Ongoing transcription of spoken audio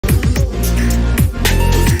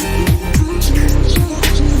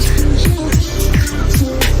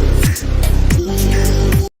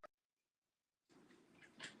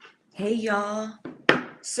Hey y'all.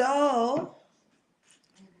 So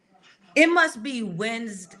it must be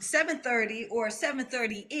Wednesday 7:30 or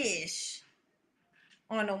 7:30-ish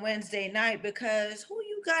on a Wednesday night because who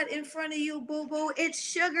you got in front of you, boo boo? It's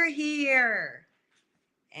Sugar here.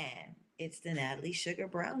 And it's the Natalie Sugar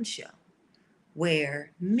Brown Show,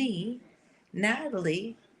 where me,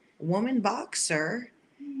 Natalie, woman boxer,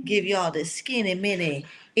 give y'all the skinny mini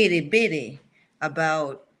itty bitty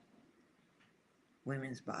about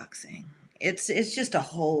women's boxing. It's just a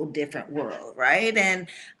whole different world, right? And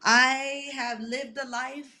I have lived a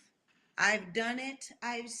life. I've done it.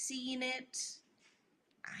 I've seen it.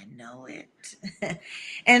 I know it.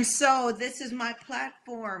 And so this is my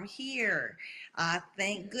platform here.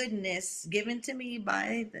 Thank goodness, given to me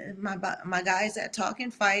by my guys at Talk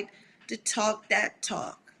and Fight to talk that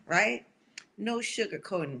talk, right? No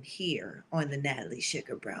sugarcoating here on the Natalie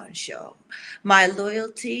Sugar Brown Show. My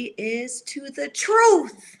loyalty is to the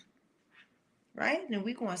truth, right? And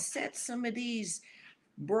we're going to set some of these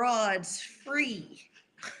broads free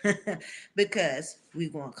because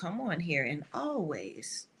we're going to come on here and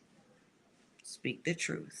always speak the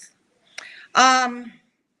truth. Um,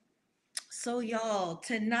 so y'all,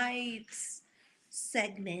 tonight's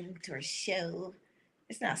segment or show,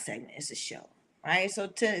 it's not a segment, it's a show, right? So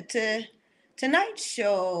tonight's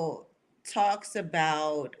show talks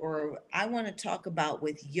about, or I want to talk about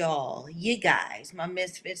with y'all, you guys, my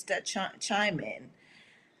misfits that chime in,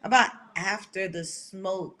 about after the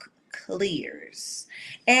smoke clears.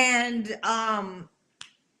 And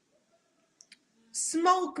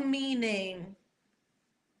smoke meaning,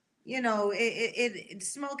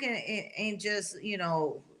 smoking it ain't just,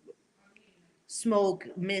 smoke,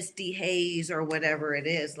 misty haze or whatever it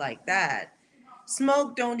is like that.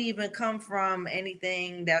 Smoke don't even come from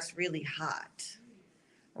anything that's really hot,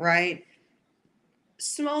 right?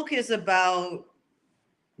 Smoke is about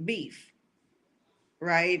beef,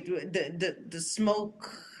 right? The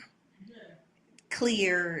smoke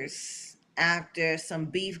clears after some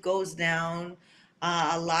beef goes down.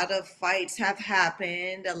 A lot of fights have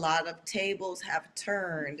happened, a lot of tables have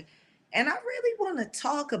turned, and I really want to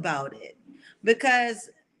talk about it because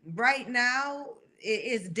right now it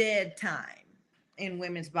is dead time in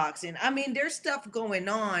women's boxing. I mean, there's stuff going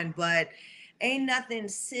on, but ain't nothing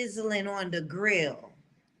sizzling on the grill,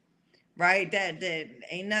 right? That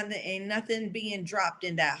ain't nothing being dropped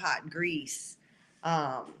in that hot grease.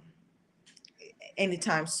 Um,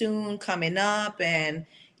 Anytime soon coming up, and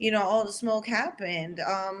all the smoke happened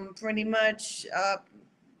pretty much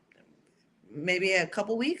maybe a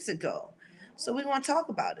couple weeks ago. So we want to talk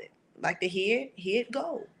about it, like to hear it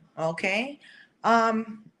go. Okay.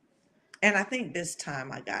 um and I think this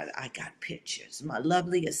time I got pictures. My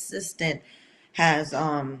lovely assistant has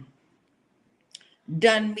done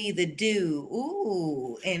me the do,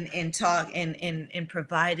 ooh, and talk and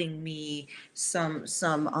providing me some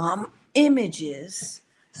images.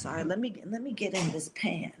 Sorry, let me get in this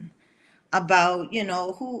pan about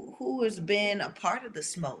who has been a part of the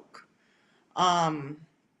smoke. um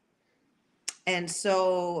and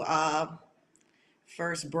so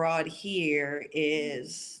first broad here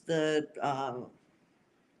is the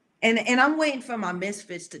and I'm waiting for my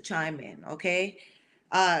misfits to chime in, okay?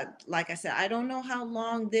 Like I said, I don't know how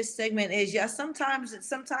long this segment is. Yeah, sometimes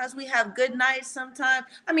we have good nights. Sometimes,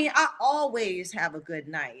 I mean, I always have a good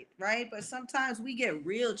night, right? But sometimes we get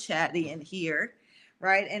real chatty in here,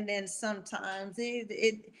 right? And then sometimes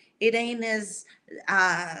it ain't as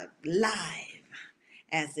live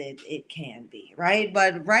as it can be, right?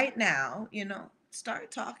 But right now,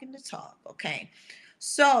 start talking to talk, okay?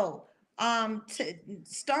 So,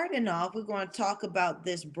 starting off, we're going to talk about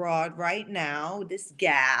this broad right now, this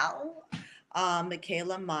gal,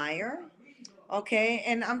 Michaela Meyer, okay?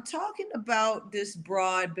 And I'm talking about this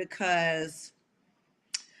broad because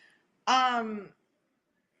um,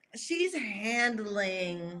 she's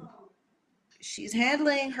handling she's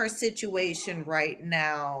handling her situation right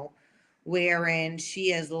now, wherein she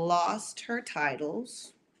has lost her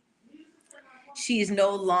titles. She's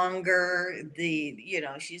no longer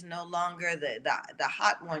she's no longer the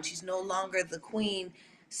hot one. She's no longer the queen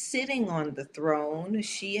sitting on the throne.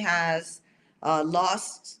 She has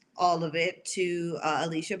lost all of it to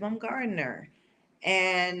Alicia Baumgardner.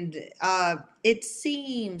 And it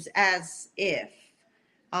seems as if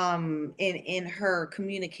in her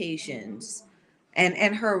communications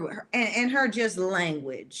and her just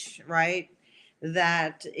language, right?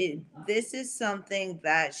 This is something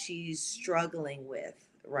that she's struggling with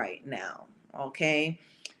right now. Okay.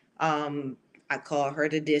 Um, I call her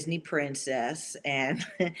the Disney princess, and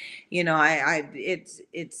I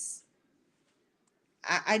it's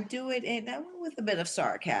I do it with a bit of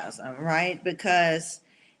sarcasm, right? Because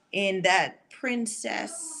in that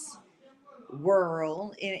princess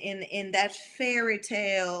world, in that fairy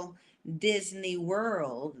tale Disney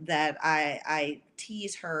world that I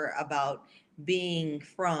tease her about being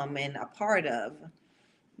from and a part of,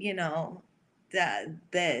 you know, that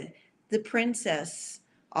the princess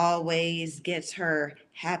always gets her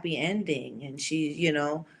happy ending, and she,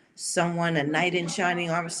 someone, a knight in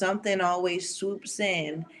shining armor, something always swoops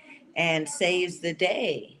in and saves the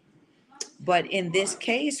day. But in this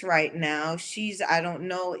case right now, I don't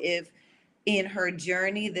know if in her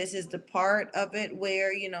journey, this is the part of it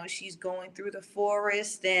where, she's going through the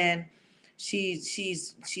forest, and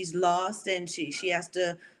she's lost, and she has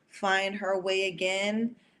to find her way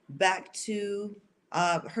again back to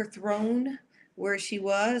her throne where she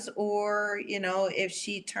was, or, if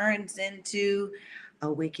she turns into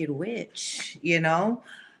a wicked witch,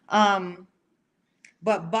 Um,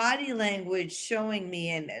 but body language showing me,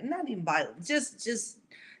 and not even body, just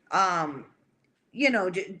um you know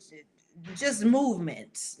j- just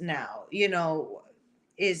movements now,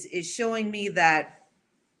 is showing me that,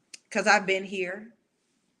 because I've been here,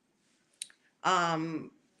 um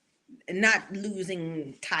not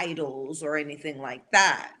losing titles or anything like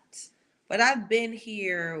that, but I've been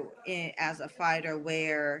here as a fighter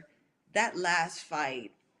where that last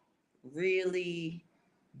fight really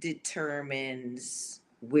determines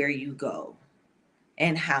where you go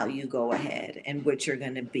and how you go ahead and what you're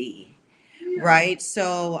going to be, right?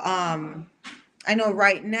 So I know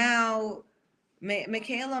right now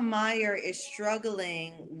Michaela Meyer is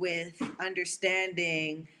struggling with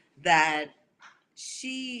understanding that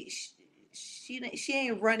she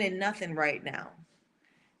ain't running nothing right now,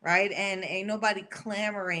 right? And ain't nobody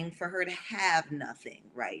clamoring for her to have nothing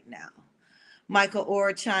right now. Michael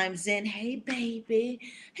Orr chimes in, "Hey baby,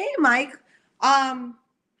 hey Mike, um,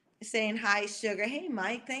 saying hi sugar. Hey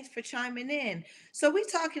Mike, thanks for chiming in. So we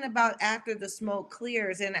talking about after the smoke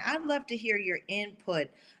clears, and I'd love to hear your input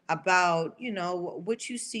about what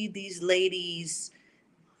you see these ladies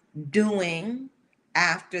doing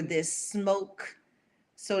after this smoke,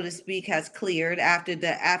 so to speak, has cleared, after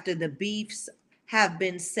the beefs have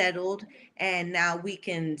been settled, and now we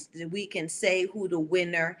can say who the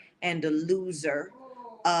winner and the loser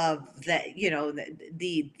of that,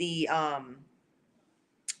 the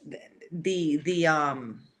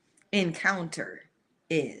encounter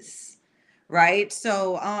is, right?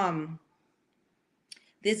 So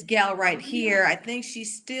this gal right here, I think she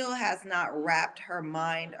still has not wrapped her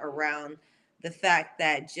mind around the fact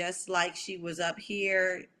that just like she was up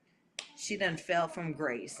here, she done fell from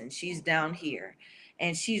grace and she's down here.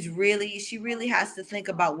 And she really has to think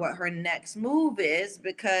about what her next move is,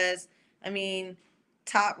 because I mean,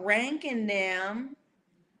 Top Rank in them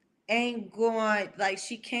ain't going, like,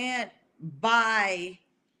 she can't buy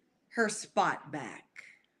her spot back.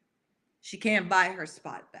 She can't buy her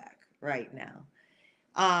spot back right now.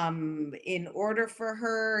 In order for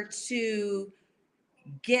her to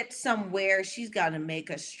get somewhere, she's got to make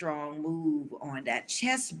a strong move on that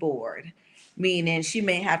chessboard, meaning she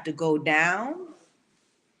may have to go down,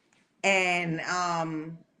 and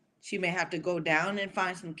she may have to go down and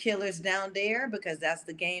find some killers down there, because that's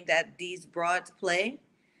the game that these broads play.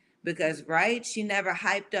 Because, right, she never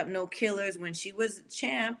hyped up no killers when she was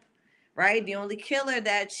champ, right? The only killer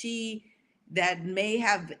that may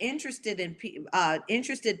have interested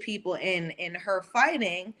people in her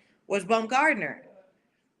fighting was Bumgardner.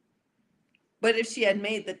 But if she had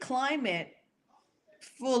made the climate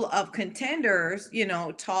full of contenders,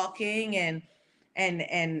 talking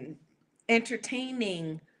and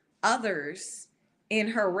entertaining others in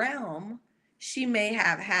her realm, she may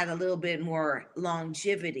have had a little bit more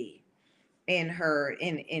longevity in her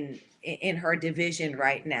division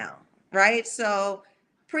right now, right? So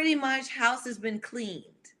pretty much house has been cleaned,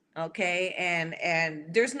 okay, and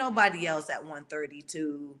there's nobody else at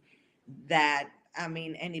 132 that, I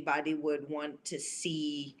mean, anybody would want to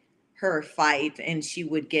see her fight, and she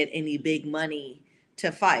would get any big money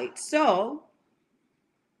to fight. So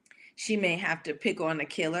she may have to pick on a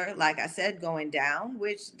killer, like I said, going down,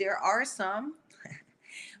 which there are some.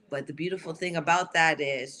 But the beautiful thing about that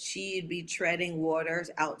is she'd be treading waters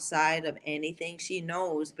outside of anything she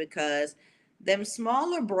knows, because them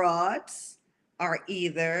smaller broads are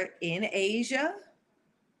either in Asia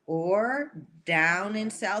or down in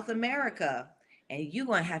South America. And you're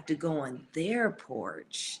going to have to go on their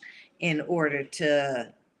porch in order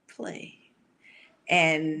to play.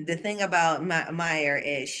 And the thing about Meyer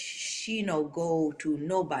is she no go to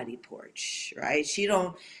nobody porch, right? She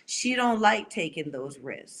don't like taking those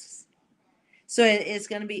risks. So it's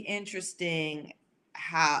going to be interesting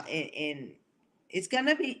how in it's going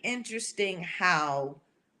to be interesting how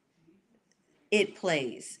it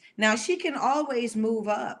plays. Now she can always move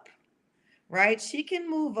up, right? She can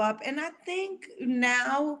move up, and I think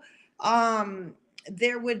now um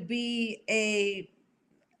there would be a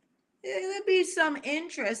there would be some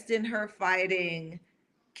interest in her fighting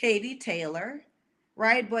Katie Taylor,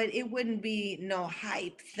 right? But it wouldn't be no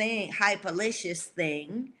hypealicious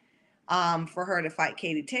thing for her to fight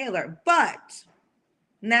Katie Taylor. But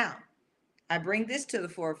now I bring this to the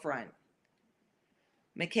forefront.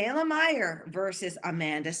 Michaela Meyer versus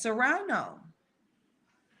Amanda Serrano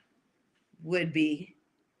would be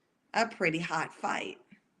a pretty hot fight.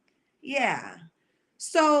 Yeah.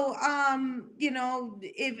 So,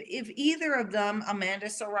 if either of them, Amanda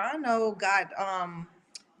Serrano got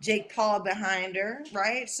Jake Paul behind her,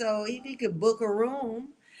 right? So if he could book a room,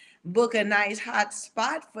 book a nice hot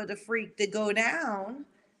spot for the freak to go down,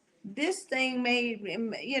 this thing may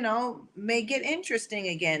get interesting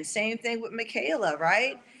again. Same thing with Michaela,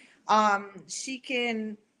 right? She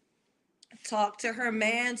can talk to her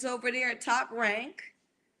mans over there at Top Rank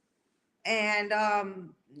and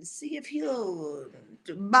see if he'll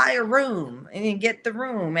buy a room and get the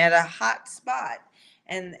room at a hot spot,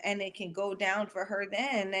 and it can go down for her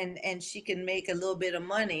then, and she can make a little bit of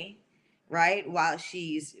money, right, while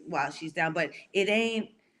she's down. But it ain't,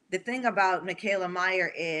 the thing about Michaela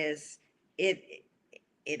Meyer is it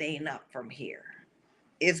it ain't up from here.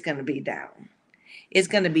 It's gonna be down. It's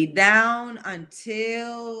gonna be down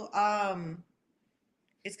until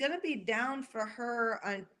it's gonna be down for her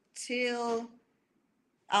until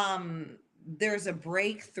there's a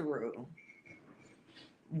breakthrough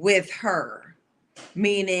with her,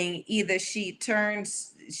 meaning either she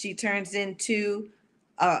turns into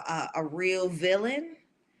a real villain,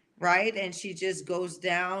 right, and she just goes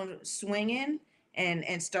down swinging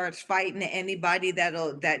and starts fighting anybody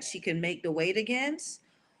that she can make the weight against,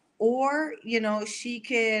 or she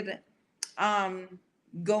could um,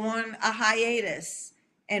 go on a hiatus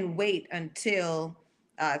and wait until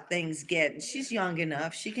things get. She's young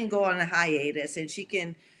enough. She can go on a hiatus and she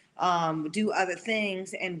can do other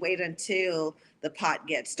things and wait until the pot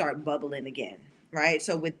gets start bubbling again. Right.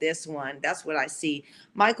 So with this one, that's what I see.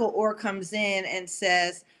 Michael Orr comes in and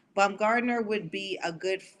says Baumgardner would be a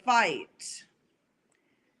good fight.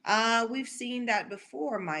 We've seen that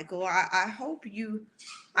before, Michael. I hope you're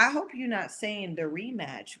not saying the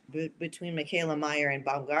rematch between Michaela Meyer and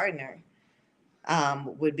Baumgardner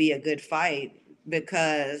would be a good fight,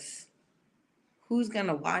 because who's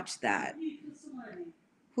gonna watch that?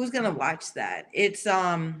 Who's gonna watch that? It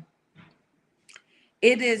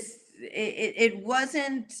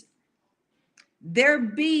wasn't their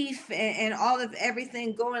beef, and all of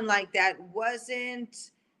everything going like that wasn't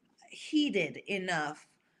heated enough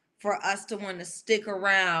for us to want to stick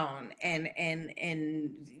around and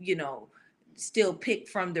still pick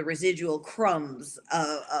from the residual crumbs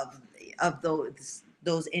of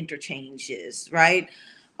those interchanges, right?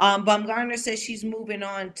 Baumgartner says she's moving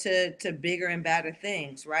on to bigger and better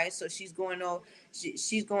things, right? So she's going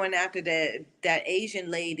after that Asian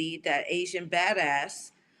lady, that Asian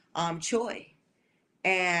badass, Choi,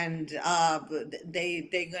 and they're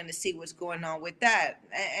going to see what's going on with that.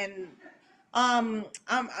 And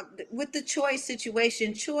with the Choi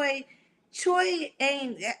situation, Choi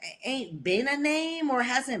ain't been a name or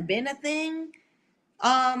hasn't been a thing.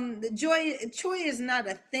 The Choi is not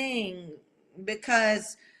a thing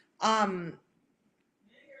because um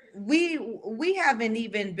we haven't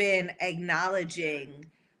even been acknowledging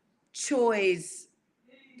Choi's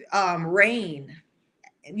reign,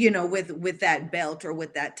 with that belt or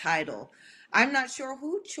with that title. I'm not sure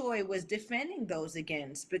who Choi was defending those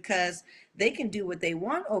against, because they can do what they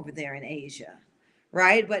want over there in Asia,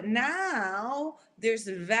 right? But now there's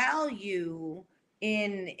value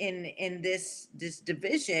in this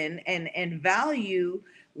division, and value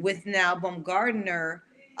with now Baumgardner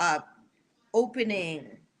uh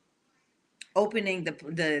opening opening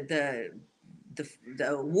the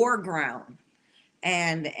war ground,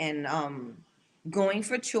 and going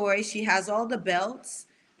for Choi. She has all the belts,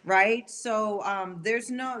 right? So there's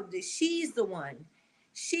no, she's the one.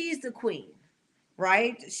 She's the queen,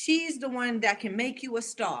 right? She's the one that can make you a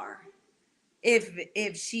star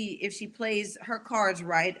if she plays her cards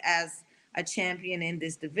right as a champion in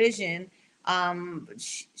this division.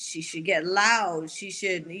 She should get loud. She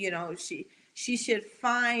should, she should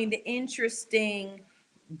find interesting,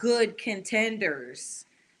 good contenders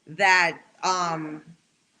that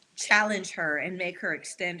challenge her and make her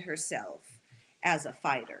extend herself as a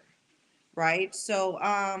fighter, right? So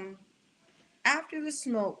after the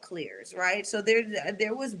smoke clears, right? So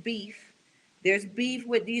there was beef There's beef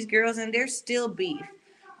with these girls, and there's still beef.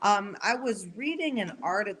 I was reading an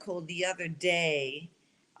article the other day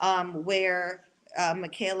where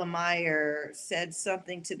Michaela Meyer said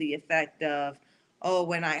something to the effect of, "Oh,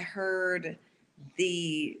 when I heard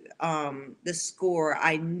the score,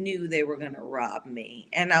 I knew they were gonna rob me,"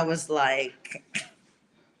 and I was like,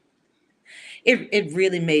 it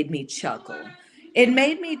really made me chuckle. It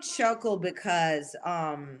made me chuckle because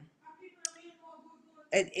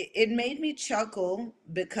it made me chuckle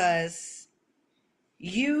because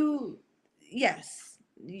you, yes,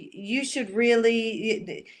 you should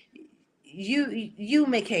really, you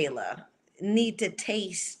Michaela, need to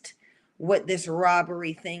taste what this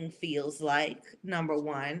robbery thing feels like, number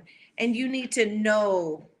one, and you need to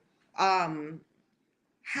know um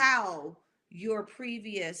how your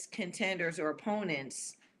previous contenders or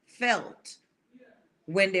opponents felt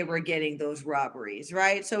when they were getting those robberies,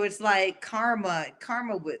 right? So it's like karma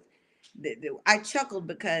with I chuckled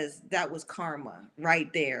because that was karma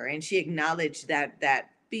right there, and she acknowledged that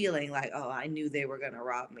feeling like, oh, I knew they were gonna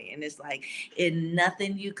rob me, and it's like, and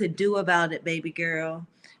nothing you could do about it, baby girl,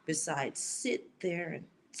 besides sit there and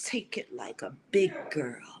take it like a big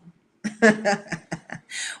girl,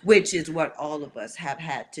 which is what all of us have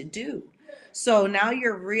had to do. So now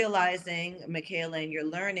you're realizing, Michaela, and you're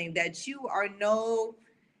learning that you are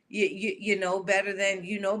you know better than,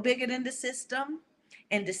 you know, bigger than the system,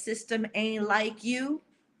 and the system ain't like you,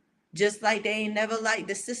 just like they ain't never like,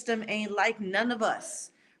 the system ain't like none of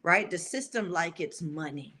us, right? The system like its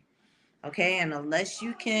money, okay? And unless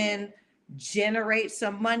you can generate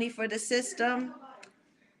some money for the system,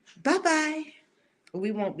 bye bye.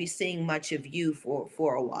 We won't be seeing much of you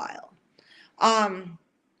for a while. Um,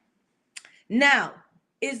 Now,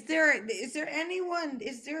 is there any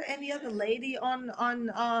other lady on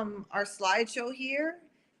our slideshow here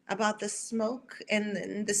about the smoke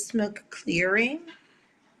and the smoke clearing?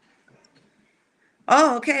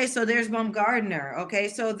 Oh, okay. So there's Mom Gardner. Okay,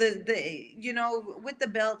 so the you know, with the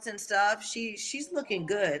belts and stuff, she's looking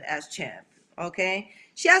good as champ. Okay,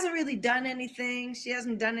 she hasn't really done anything. She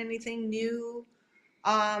hasn't done anything new.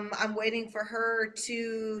 I'm waiting for her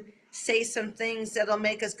to say some things that'll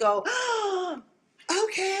make us go, oh,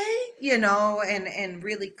 okay, you know, and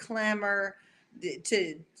really clamor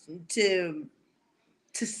to to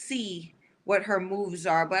to see what her moves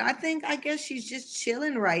are. But I guess she's just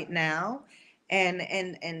chilling right now,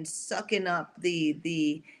 and sucking up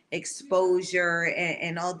the exposure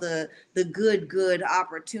and all the good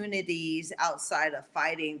opportunities outside of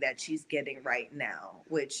fighting that she's getting right now,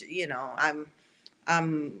 which, you know,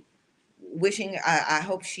 I'm wishing, I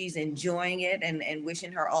hope she's enjoying it, and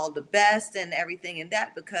wishing her all the best and everything in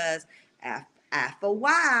that, because after a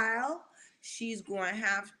while she's going to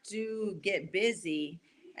have to get busy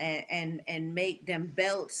and make them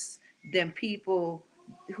belts, them people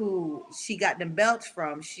who she got them belts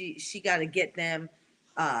from, she got to get them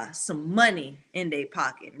some money in their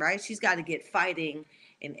pocket, right? She's got to get fighting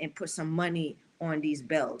and put some money on these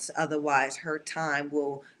belts. Otherwise, her time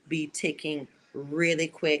will be ticking really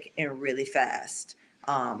quick and really fast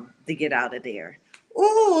to get out of there.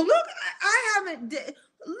 Oh, look, I haven't.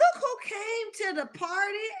 Look who came to the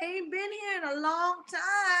party. Ain't been here in a long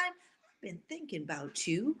time. I've been thinking about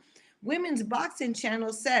you. Women's Boxing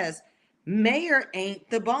Channel says Mayor ain't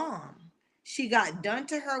the bomb. She got done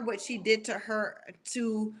to her what she did to her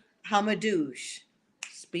to Hamadouche.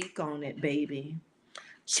 Speak on it, baby.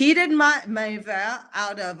 Cheated Mayvel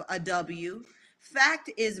out of a W.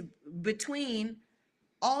 Fact is between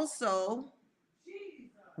also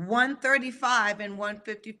 135 and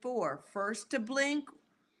 154. First to blink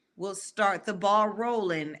will start the ball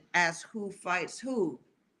rolling as who fights who.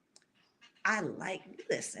 I like,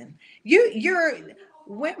 listen, you're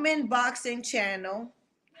Women Boxing Channel.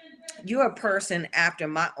 You're a person after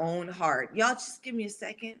my own heart. Y'all just give me a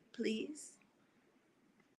second, please.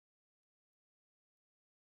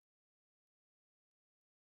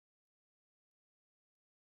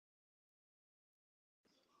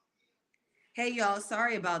 Hey y'all,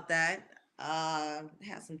 sorry about that.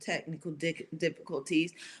 Had some technical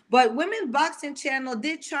difficulties, but Women's Boxing Channel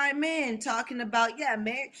did chime in talking about, yeah,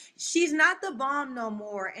 Mary, she's not the bomb no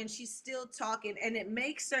more, and she's still talking, and it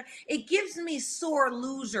makes her, it gives me sore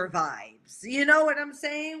loser vibes. You know what I'm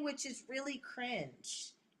saying? Which is really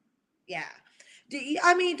cringe. Yeah.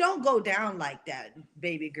 I mean, don't go down like that,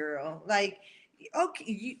 baby girl. Like,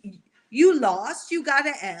 okay, you lost, you got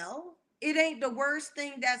an L. It ain't the worst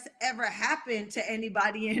thing that's ever happened to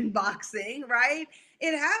anybody in boxing, right?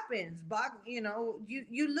 It happens. You know,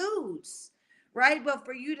 you lose, right? But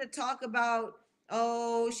for you to talk about,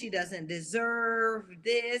 oh, she doesn't deserve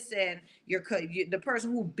this, and the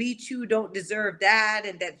person who beat you don't deserve that,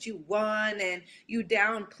 and that you won, and you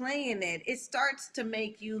downplaying it, it starts to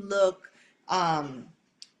make you look um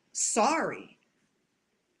sorry,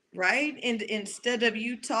 right? And instead of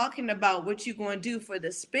you talking about what you're going to do for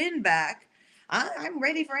the spin back, I'm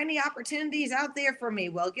ready for any opportunities out there for me.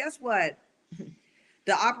 Well, guess what?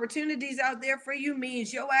 The opportunities out there for you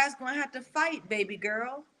means your ass gonna have to fight, baby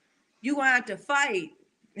girl. You gonna have to fight.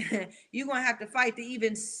 You're gonna have to fight to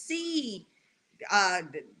even see uh,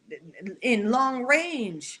 in long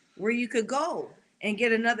range where you could go and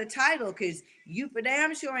get another title, because you for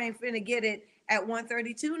damn sure ain't finna get it at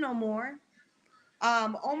 132 no more.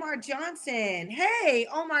 Omar Johnson. Hey,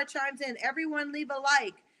 Omar chimes in. Everyone leave a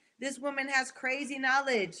like. This woman has crazy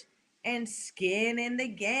knowledge and skin in the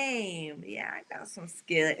game. Yeah, I got some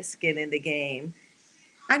skin in the game.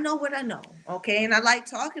 I know what I know, okay? And I like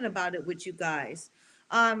talking about it with you guys.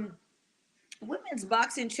 Um, Women's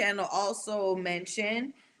Boxing Channel also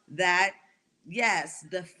mentioned that yes,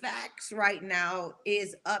 the facts right now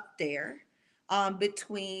is up there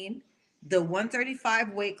between the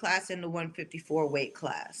 135 weight class and the 154 weight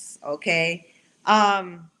class. Okay,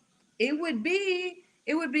 um, it would be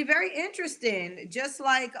very interesting. Just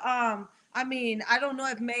like I mean, I don't know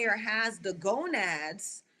if Mayor has the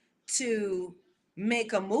gonads to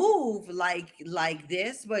make a move like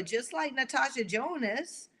this, but just like Natasha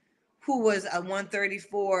Jonas, who was a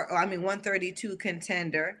 134, or I mean 132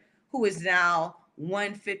 contender, who is now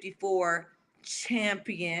 154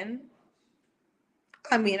 champion.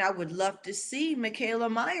 I mean, I would love to see Michaela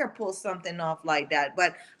Meyer pull something off like that,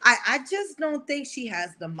 but I just don't think she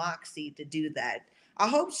has the moxie to do that. I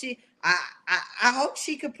hope she I hope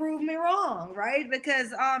she could prove me wrong, right? Because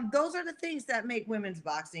those are the things that make women's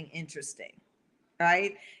boxing interesting,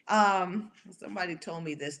 right? Somebody told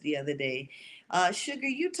me this the other day. Sugar,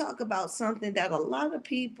 you talk about something that a lot of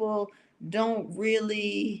people don't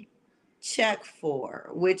really check for,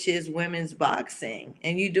 which is women's boxing.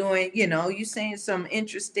 And you doing, you saying some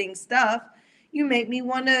interesting stuff. You make me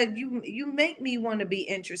want to be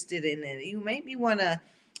interested in it. You make me want to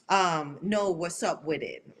know what's up with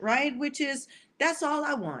it, right? Which is that's all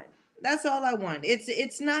I want. That's all I want.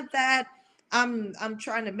 It's not that I'm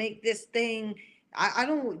trying to make this thing. I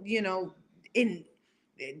don't, in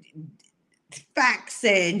facts,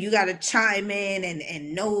 and you got to chime in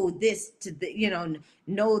and know this to the,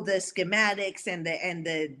 know the schematics and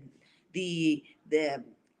the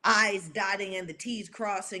I's dotting and the T's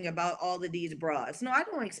crossing about all of these broads. No, I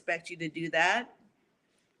don't expect you to do that,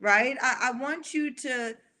 right? I want you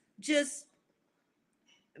to just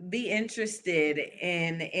be interested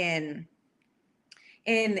in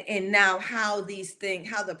now how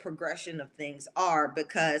the progression of things are,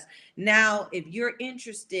 because now if you're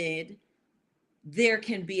interested, there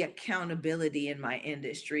can be accountability in my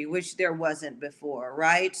industry, which there wasn't before,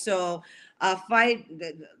 right? So a fight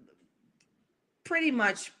pretty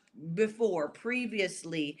much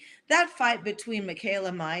previously, that fight between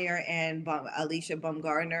Michaela Meyer and Alicia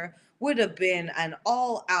Baumgardner would have been an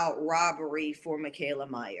all-out robbery for Michaela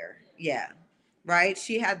Meyer. Yeah, right.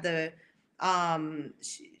 She had the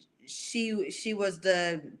she was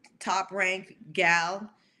the top ranked gal.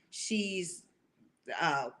 She's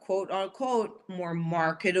quote unquote more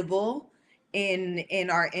marketable in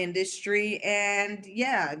our industry, and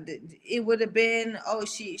yeah, it would have been, oh,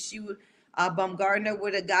 she would, Baumgardner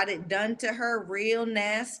would have got it done to her real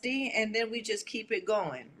nasty, and then we just keep it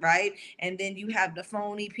going, right? And then you have the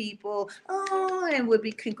phony people, oh, and would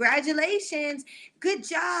be congratulations, good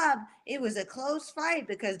job, it was a close fight,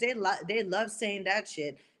 because they love saying that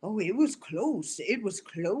shit. Oh, it was close, it was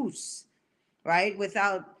close, right?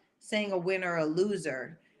 Without saying a winner or a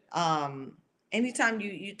loser. Anytime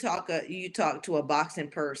you talk to a boxing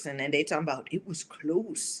person and they talk about it was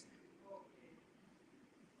close,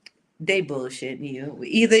 they bullshitting you.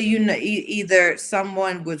 Either either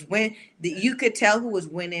someone was you could tell who was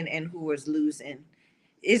winning and who was losing.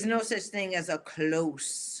 There's no such thing as a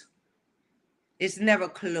close. It's never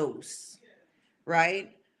close,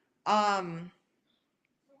 right? Um,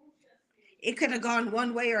 it could have gone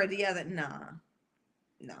one way or the other. Nah,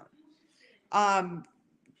 no. Um,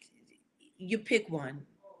 you pick one.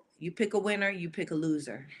 You pick a winner, you pick a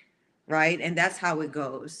loser, right? And that's how it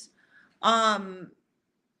goes. Um,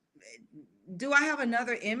 do I have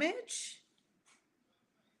another image?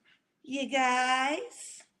 You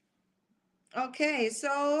guys? Okay,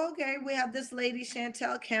 so okay, we have this lady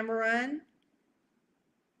Chantel Cameron.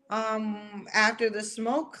 After the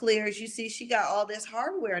smoke clears, you see she got all this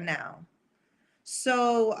hardware now.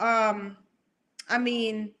 So, I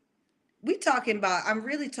mean, we talking about, I'm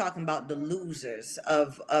really talking about the losers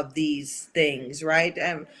of these things, right?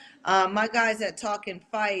 And my guys at Talk and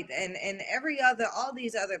Fight and every other, all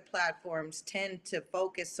these other platforms tend to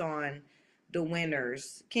focus on the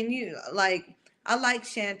winners. Can you, like, I like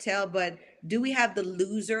Chantel, but do we have the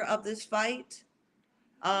loser of this fight?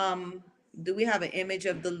 um do we have an image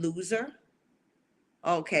of the loser?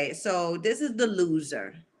 Okay, so this is the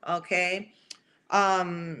loser. Okay,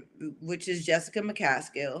 um which is Jessica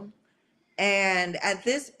McCaskill. And at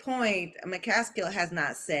this point, McCaskill has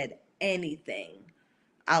not said anything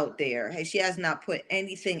out there. Hey, she has not put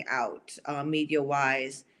anything out, media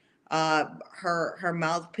wise. Her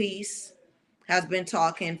mouthpiece has been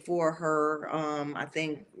talking for her. I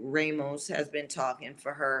think Ramos has been talking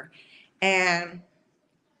for her. And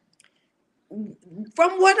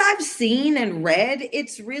from what I've seen and read,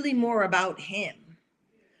 it's really more about him,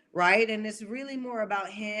 right? And it's really more about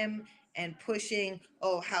him and pushing,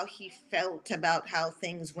 oh, how he felt about how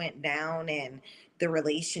things went down and the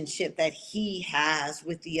relationship that he has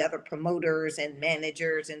with the other promoters and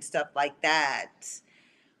managers and stuff like that,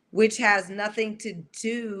 which has nothing to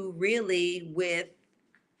do really with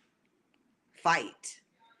fight.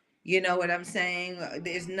 You know what I'm saying?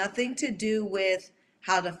 There's nothing to do with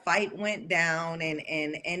how the fight went down and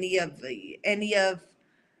any of the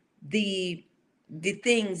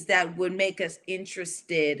things that would make us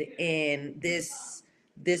interested in this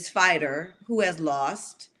fighter who has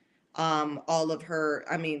lost all of her,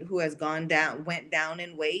 I mean, who has gone down, went down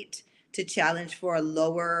in weight to challenge for a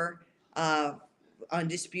lower, uh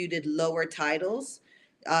undisputed lower titles.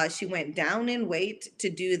 She went down in weight to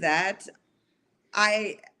do that.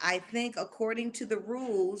 I think according to the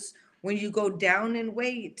rules, when you go down in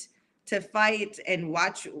weight to fight, and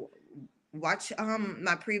watch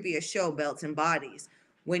my previous show, Belts and Bodies,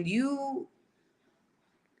 when you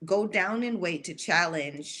go down in weight to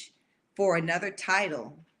challenge for another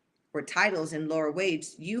title or titles in lower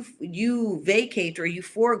weights, you vacate or you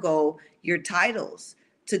forego your titles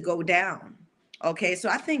to go down. Okay, so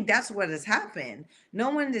I think that's what has happened. No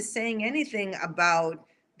one is saying anything about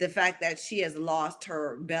the fact that she has lost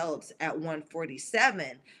her belts at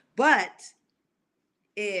 147. But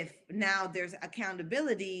if now there's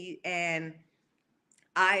accountability and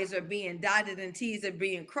I's are being dotted and T's are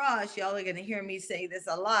being crossed, y'all are going to hear me say this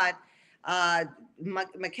a lot. Uh,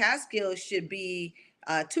 McCaskill should be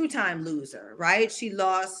a two-time loser, right? She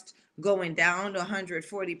lost going down to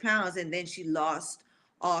 140 pounds, and then she lost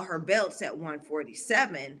all her belts at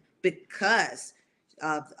 147 because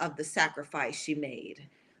of the sacrifice she made.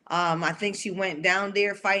 I think she went down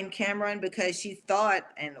there fighting Cameron because she thought,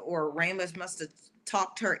 and or Ramos must have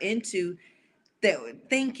talked her into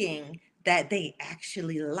thinking that they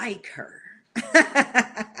actually like her.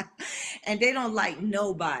 And they don't like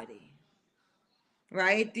nobody,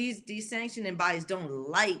 right? These sanctioning bodies don't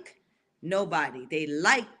like nobody. They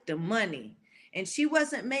like the money. And she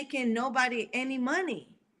wasn't making nobody any money,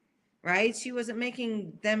 right? She wasn't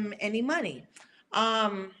making them any money.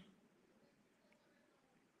 Um,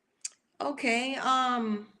 okay.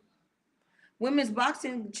 Women's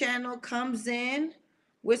Boxing Channel comes in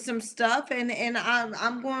with some stuff, and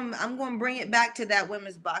I'm going to bring it back to that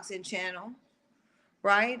Women's Boxing Channel,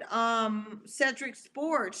 right? Cedric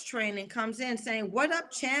Sports Training comes in saying, "What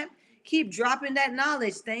up, champ? Keep dropping that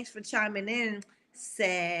knowledge. Thanks for chiming in,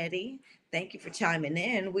 Sadie. Thank you for chiming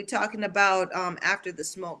in. We're talking about after the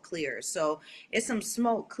smoke clears. So it's some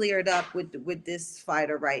smoke cleared up with this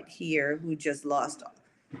fighter right here who just lost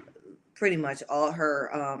pretty much all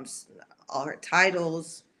her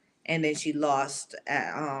titles, and then she lost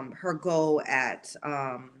at, her goal at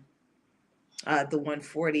the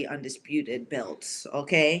 140 undisputed belts.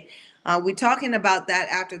 Okay, we're talking about that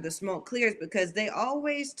after the smoke clears because they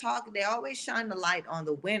always shine the light on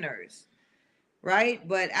the winners, right?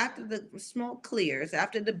 But after the smoke clears,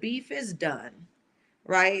 after the beef is done,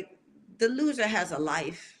 right, the loser has a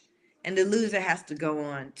life, and the loser has to go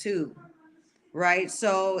on too, right?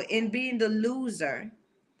 So in being the loser,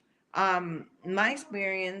 my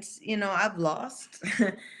experience, I've lost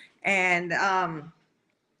and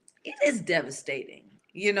it is devastating.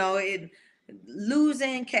 It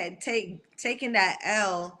losing can taking that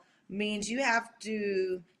L means you have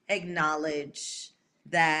to acknowledge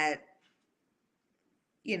that,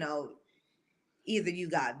 you know either you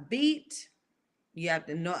got beat. You have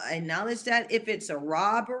to acknowledge that if it's a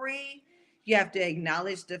robbery, you have to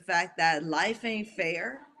acknowledge the fact that life ain't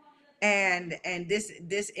fair, and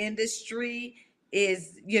this industry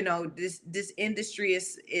is, this industry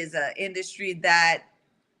is a industry that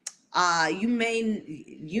you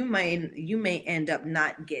may end up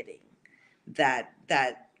not getting that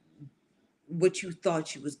what you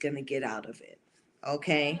thought you was gonna get out of it.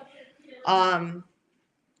 Okay. Um,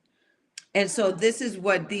 and so this is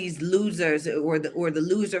what these losers or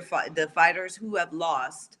the fighters who have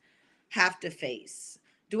lost have to face.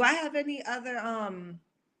 Do I have any other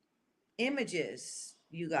images,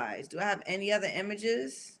 you guys? Do I have any other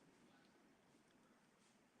images?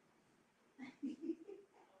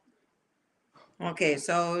 Okay,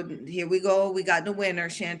 so here we go. We got the winner,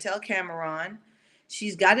 Chantel Cameron.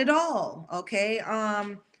 She's got it all. Okay.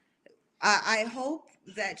 I hope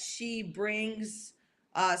that she brings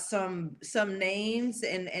some names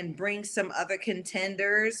and brings some other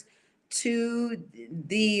contenders to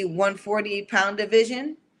the 140-pound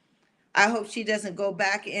division. I hope she doesn't go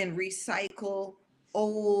back and recycle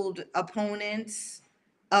old opponents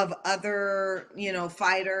of other,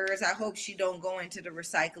 fighters. I hope she don't go into the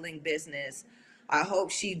recycling business. I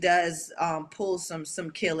hope she does pull some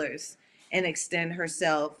killers and extend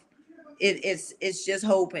herself. It's just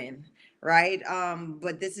hoping, right?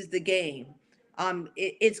 But this is the game.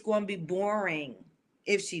 It's going to be boring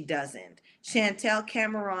if she doesn't. Chantel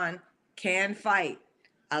Cameron can fight.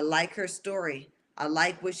 I like her story. I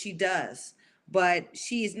like what she does, but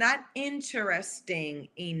she is not interesting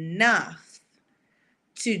enough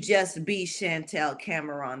to just be Chantel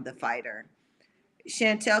Cameron, the fighter.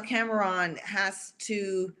 Chantel Cameron has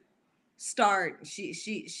to start.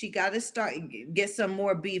 She got to start, get some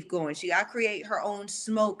more beef going. She got to create her own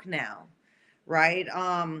smoke now, right?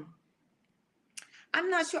 I'm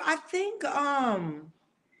not sure. I think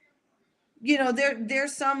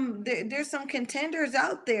there's some contenders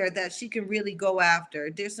out there that she can really go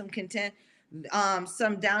after. There's some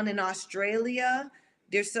down in Australia.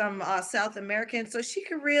 There's some South American, so she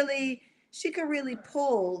can really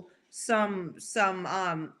pull some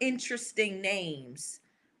interesting names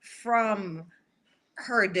from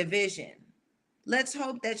her division. Let's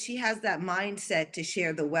hope that she has that mindset to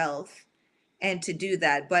share the wealth and to do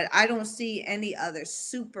that. But I don't see any other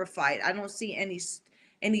super fight. I don't see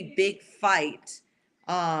any big fight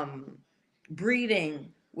um,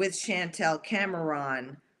 breeding with Chantel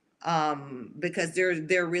Cameron, because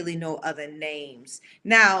there are really no other names.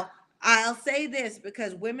 Now, I'll say this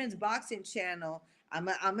because Women's Boxing Channel, I'm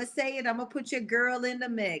gonna say it. I'm gonna put your girl in the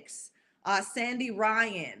mix. Sandy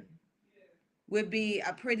Ryan would be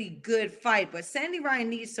a pretty good fight, but Sandy Ryan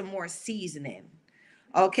needs some more seasoning.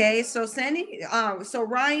 Okay, so so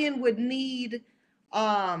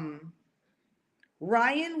um,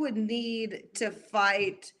 Ryan would need to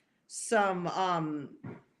fight some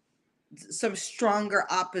stronger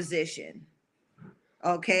opposition.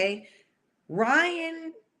 Okay,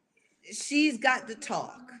 Ryan, she's got to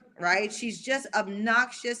talk, right? She's just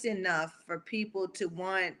obnoxious enough for people to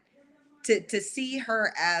want to see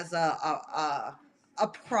her as a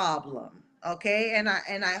problem. Okay, and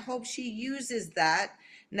I hope she uses that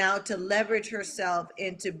now to leverage herself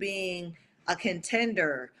into being a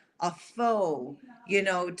contender, a foe,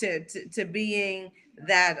 to being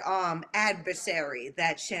that adversary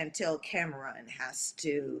that Chantel Cameron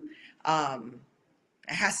um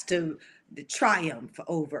has to triumph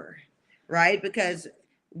over, right? Because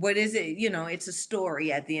what is it? It's a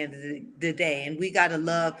story at the end of the day, and we got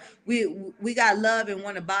love and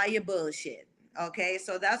want to buy your bullshit. Okay,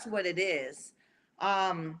 so that's what it is.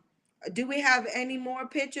 Um, do we have any more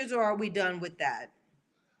pictures, or are we done with that?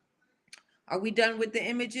 Are we done with the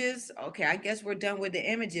images? Okay, I guess we're done with the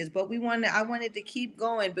images, but I wanted to keep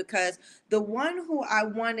going because the one who I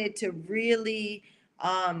wanted to really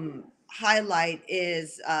highlight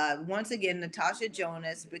is once again Natasha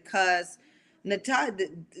Jonas, because Natasha,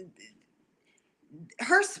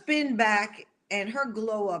 her spin back and her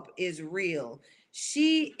glow up is real.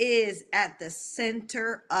 She is at the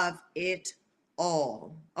center of it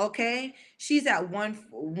all. Okay, she's at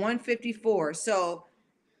 154. So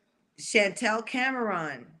Chantel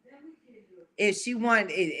Cameron, if she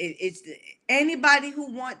want it's anybody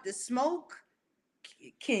who want the smoke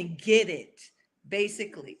can get it,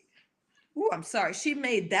 basically. Oh, I'm sorry. She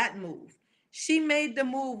made that move. She made the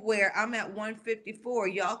move where I'm at 154.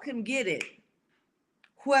 Y'all can get it.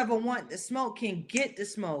 Whoever want the smoke can get the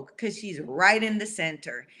smoke because she's right in the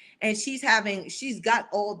center. And she's got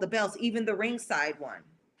all the belts, even the ringside one,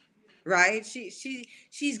 right?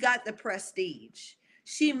 She's got the prestige.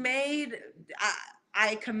 She made I,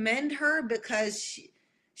 I commend her because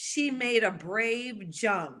she made a brave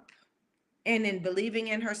jump and in believing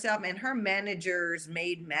in herself, and her managers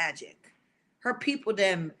made magic. Her people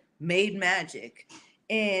them made magic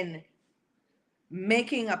in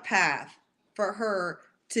making a path for her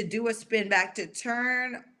to do a spin back, to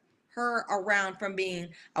turn her around from being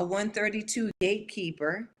a 132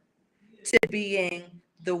 gatekeeper to being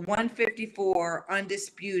the 154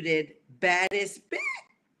 undisputed baddest bitch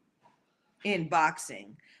in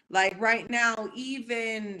boxing. Like right now,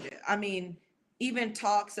 even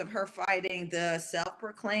talks of her fighting the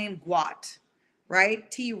self-proclaimed GWAT, right?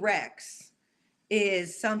 T-Rex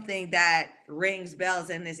is something that rings bells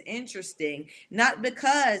and is interesting, not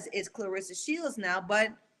because it's Clarissa Shields now, but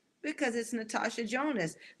because it's Natasha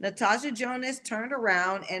Jonas. Natasha Jonas turned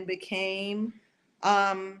around and became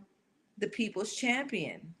the people's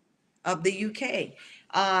champion of the UK.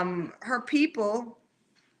 Her people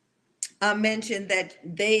mentioned that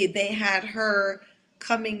they had her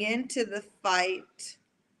coming into the fight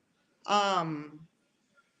um,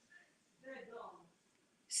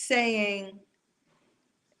 saying,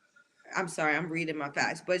 I'm sorry, I'm reading my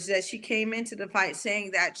facts, but that she came into the fight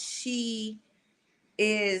saying that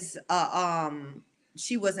is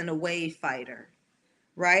she was an away fighter,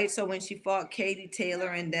 right? So when she fought Katie Taylor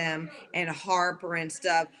and them and Harper and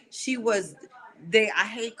stuff, she was I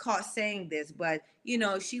hate caught saying this, but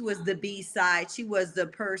she was the B side. She was the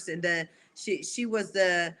person, she was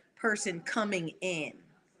the person coming in,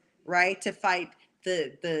 right? To fight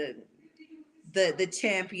the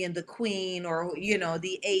champion, the queen, or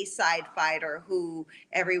the A side fighter who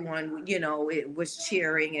everyone it was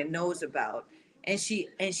cheering and knows about. And she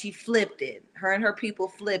flipped it. Her and her people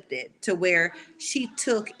flipped it to where she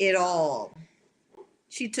took it all.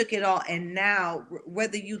 She took it all, and now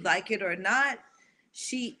whether you like it or not,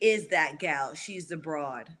 she is that gal. She's the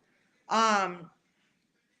broad. Um,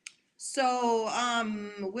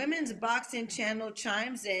 Women's Boxing Channel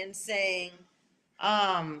chimes in saying,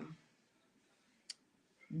 um,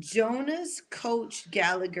 Jonas coach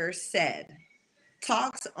Gallagher said,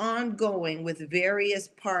 talks ongoing with various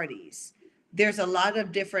parties. There's a lot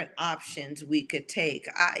of different options we could take.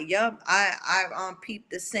 I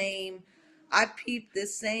peeped the same. I peeped the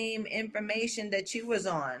same information that you was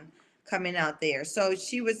on coming out there. So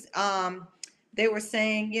she was they were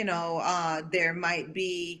saying, there might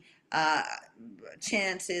be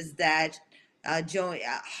chances that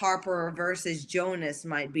Harper versus Jonas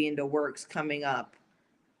might be in the works coming up.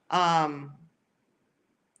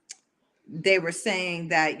 They were saying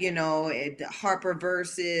that Harper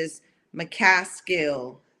versus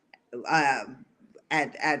McCaskill uh,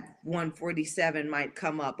 at 147 might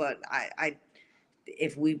come up, but I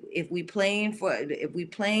if we playing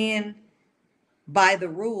by the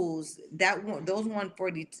rules, those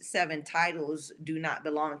 147 titles do not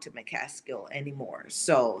belong to McCaskill anymore.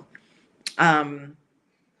 So um,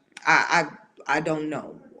 I don't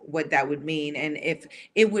know what that would mean, and if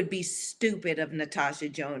it would be stupid of Natasha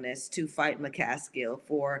Jonas to fight McCaskill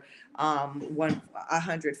for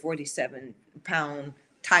 147-pound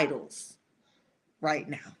titles right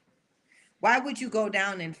now. Why would you go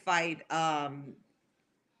down and fight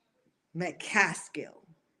McCaskill,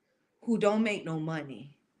 who don't make no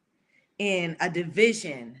money, in a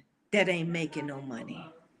division that ain't making no money,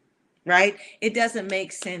 right? It doesn't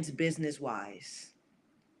make sense business wise.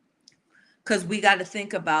 Because we got to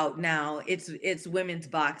think about now it's women's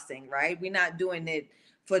boxing, right? We're not doing it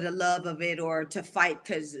for the love of it or to fight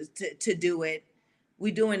because to do it.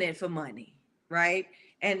 We're doing it for money, right?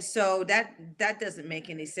 And so that doesn't make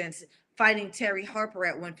any sense. Fighting Terry Harper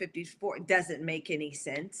at 154 doesn't make any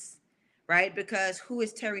sense, right? Because who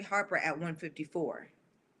is Terry Harper at 154?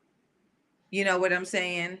 You know what I'm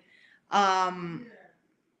saying? Um,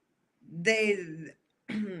 they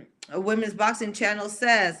a women's boxing channel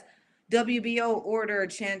says WBO ordered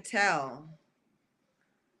Chantel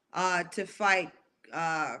to fight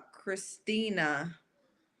Christina.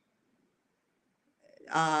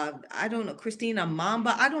 I don't know, Christina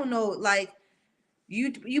Mamba. I don't know, like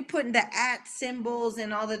you putting the at symbols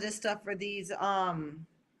and all of this stuff for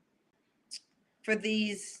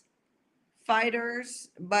these fighters,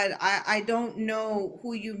 but I don't know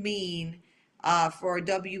who you mean for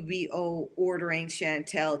WBO ordering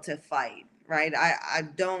Chantel to fight, right? I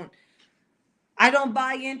don't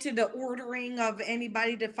buy into the ordering of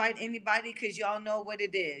anybody to fight anybody, because y'all know what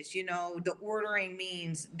it is. The ordering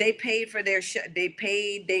means they paid for they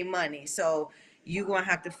paid their money, so you gonna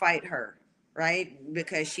have to fight her, right?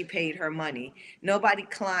 Because she paid her money. Nobody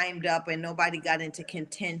climbed up and nobody got into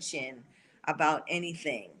contention about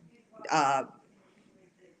anything uh,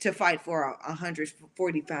 to fight for a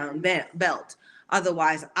 140-pound belt.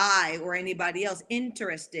 Otherwise, I or anybody else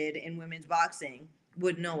interested in women's boxing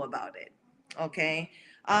would know about it. Okay.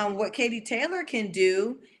 What Katie Taylor can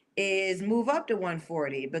do is move up to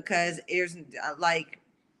 140, because there's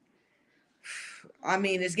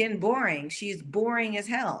it's getting boring. She's boring as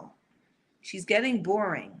hell. She's getting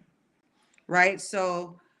boring, right?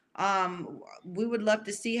 So We would love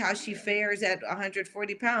to see how she fares at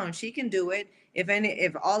 140 pounds. She can do it.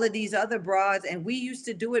 If all of these other broads, and we used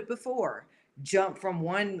to do it before, jump from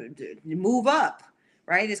one, move up,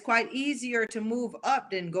 right? It's quite easier to move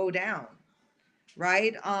up than go down,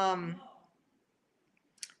 right?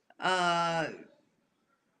 Uh,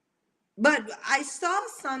 but I saw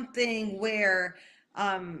something where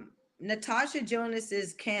Natasha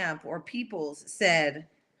Jonas's camp or Peoples said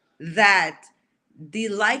that the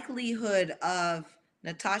likelihood of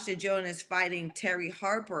Natasha Jonas fighting Terry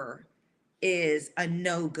Harper is a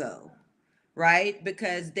no-go, right?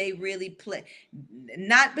 Because they really play,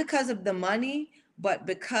 not because of the money, but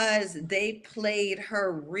because they played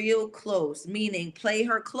her real close, meaning play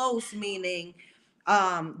her close, meaning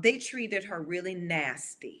they treated her really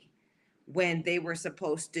nasty when they were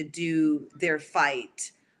supposed to do their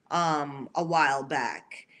fight a while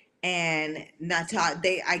back. And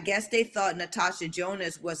I guess they thought Natasha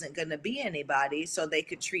Jonas wasn't going to be anybody, so they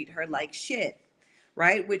could treat her like shit,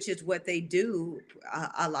 right? Which is what they do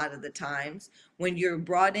a lot of the times when you're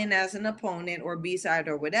brought in as an opponent or B-side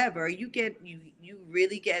or whatever. You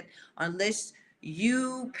really get, unless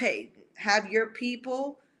you pay, have your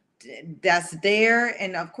people that's there,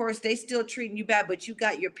 and of course they still treating you bad, but you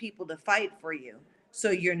got your people to fight for you,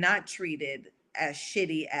 so you're not treated as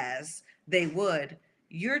shitty as they would.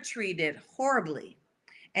 You're treated horribly.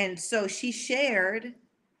 And so she shared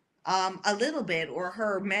a little bit, or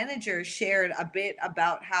her manager shared a bit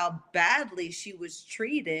about how badly she was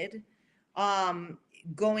treated um,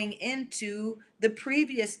 going into the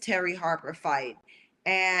previous Terry Harper fight,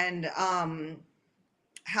 and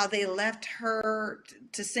how they left her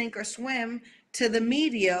to sink or swim to the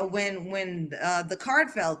media when the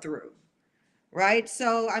card fell through, right?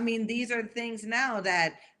 So I mean, these are things now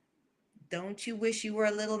that, don't you wish you were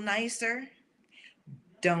a little nicer?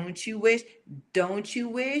 Don't you wish? Don't you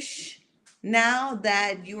wish now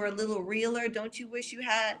that you're a little realer? Don't you wish you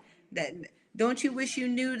had that? Don't you wish you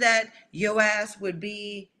knew that your ass would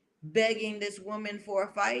be begging this woman for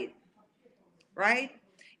a fight, right?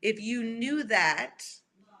 If you knew that,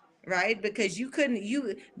 right? Because you couldn't,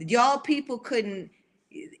 y'all people couldn't,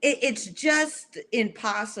 it's just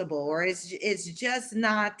impossible, or it's just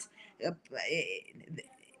not, uh,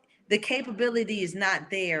 the capability is not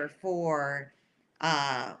there for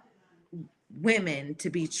uh, women to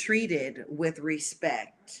be treated with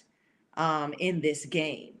respect in this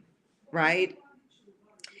game, right?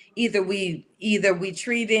 Either we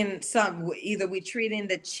treating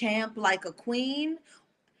the champ like a queen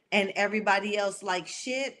and everybody else like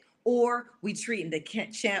shit, or we treating the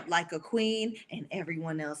champ like a queen and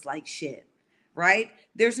everyone else like shit, right?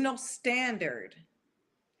 There's no standard.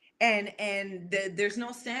 There's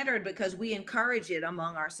no standard because we encourage it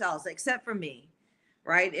among ourselves, except for me,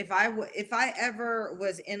 right? If I ever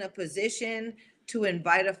was in a position to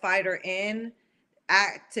invite a fighter in,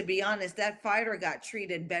 to be honest, that fighter got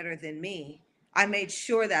treated better than me. I made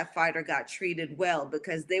sure that fighter got treated well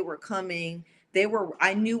because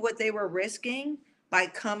I knew what they were risking by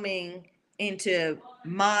coming into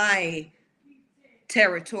my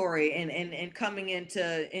territory, and coming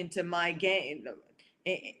into my game,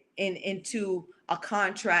 into a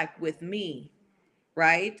contract with me,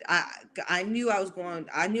 right? I knew I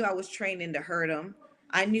was training to hurt them.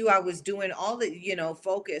 I knew I was doing all the,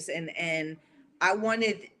 focus, and I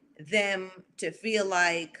wanted them to feel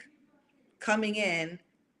like coming in,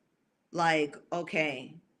 like,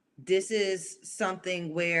 okay, this is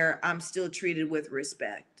something where I'm still treated with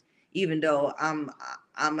respect, even though I'm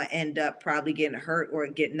gonna end up probably getting hurt or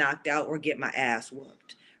get knocked out or get my ass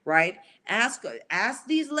whooped, right? Ask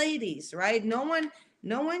these ladies, right? No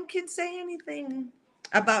one can say anything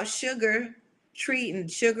about Sugar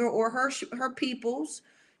or her peoples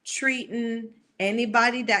treating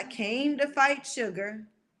anybody that came to fight Sugar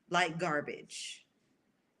like garbage,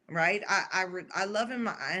 right? I love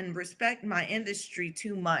and respect my industry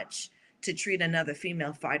too much to treat another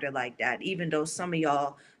female fighter like that, even though some of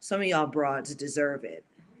y'all broads deserve it.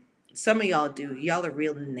 Some of y'all do. Y'all are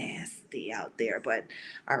real nasty out there, but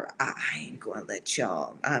I ain't gonna let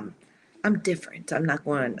y'all. I'm different. I'm not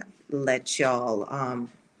going to let y'all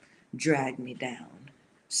drag me down.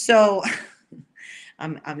 So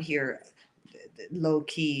I'm here low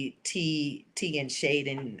key tea and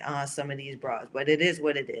shading some of these bras, but it is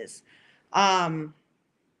what it is. Um,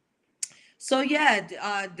 so yeah,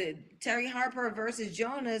 the Terry Harper versus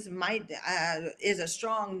Jonas might is a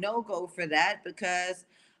strong no go for that, because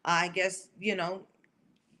I guess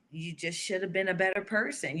you just should have been a better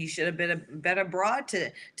person. You should have been a better broad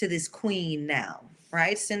to this queen now,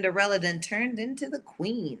 right? Cinderella then turned into the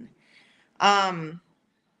queen. Um,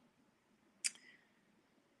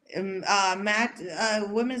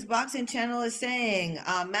 Women's Boxing Channel is saying,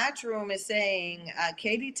 Matchroom is saying,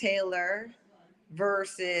 Katie Taylor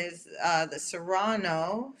versus the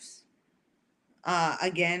Serranos.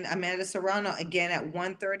 Again, Amanda Serrano again at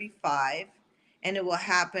 135, and it will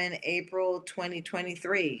happen April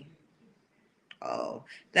 2023. Oh,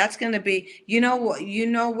 that's going to be, you know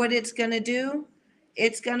what it's going to do?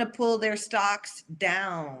 It's going to pull their stocks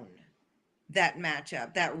down, that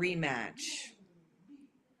matchup, that rematch.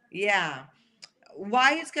 Yeah.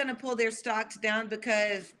 Why it's going to pull their stocks down?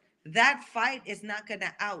 Because that fight is not going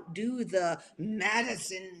to outdo the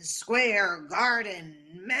Madison Square Garden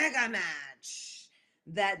mega match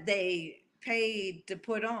that they paid to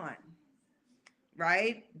put on,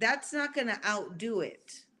 right? That's not going to outdo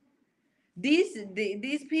it.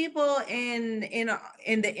 These people in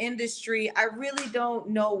the industry, I really don't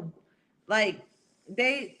know, like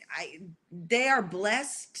they are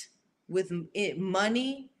blessed with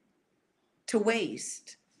money to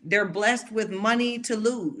waste. They're blessed with money to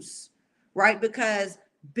lose, right? Because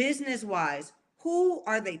business wise, who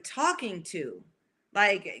are they talking to?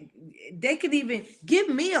 Like, they could even give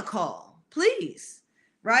me a call, please,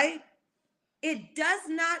 right? It does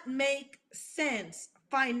not make sense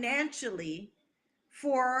financially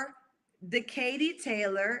for the Katie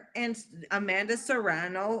Taylor and Amanda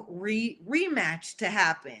Serrano rematch to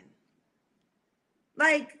happen.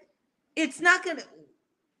 Like, it's not gonna,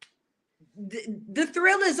 the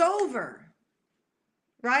thrill is over,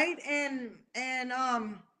 right? And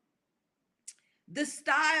the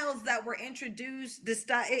styles that were introduced,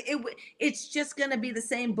 it's just gonna be the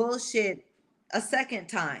same bullshit a second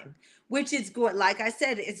time, which is good. Like I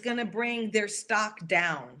said, it's gonna bring their stock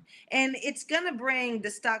down, and it's gonna bring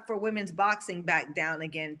the stock for women's boxing back down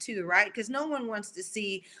again too, right? Because no one wants to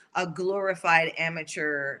see a glorified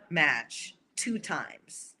amateur match 2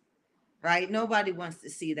 times, right? Nobody wants to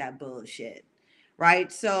see that bullshit,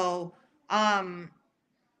 right? So,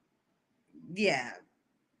 yeah,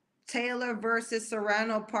 Taylor versus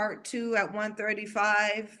Serrano part 2 at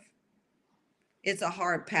 135. It's a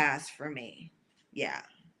hard pass for me. Yeah,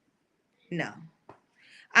 no.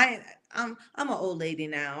 I'm an old lady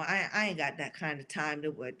now. I ain't got that kind of time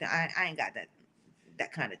to I ain't got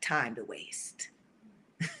that kind of time to waste.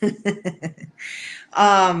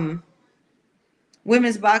 um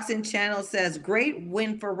Women's Boxing Channel says great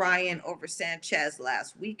win for Ryan over Sanchez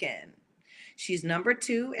last weekend. She's number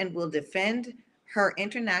 2 and will defend her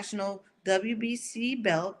international WBC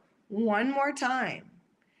belt one more time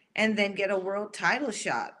and then get a world title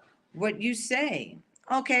shot. What you say?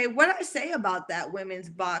 Okay, what I say about that Women's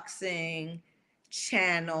Boxing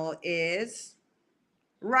Channel is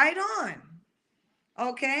right on.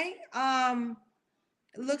 Okay?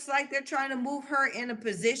 Looks like they're trying to move her in a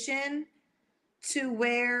position to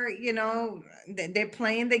where, they're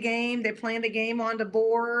playing the game on the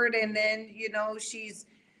board, and then,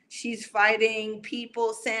 she's fighting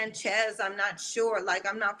people. Sanchez, I'm not sure, like,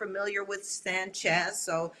 I'm not familiar with Sanchez,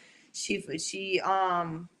 so she's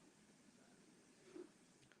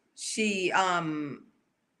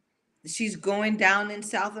going down in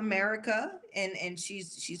South America, and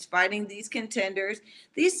she's fighting these contenders.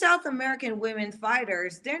 These South American women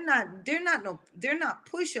fighters, they're not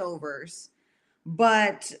pushovers,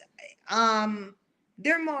 but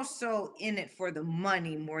they're more so in it for the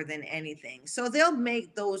money more than anything. So they'll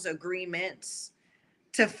make those agreements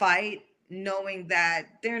to fight, knowing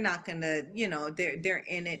that they're not gonna, they're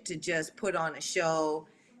in it to just put on a show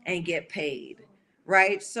and get paid,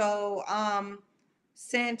 right? So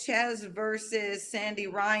Sanchez versus Sandy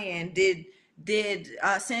Ryan, did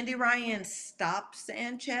Sandy Ryan stop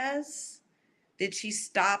Sanchez? Did she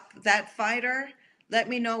stop that fighter? Let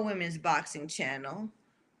me know, Women's Boxing Channel.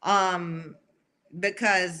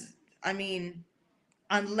 Because, I mean,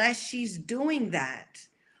 unless she's doing that,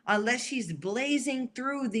 unless she's blazing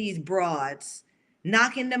through these broads,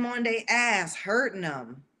 knocking them on their ass, hurting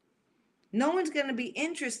them, no one's going to be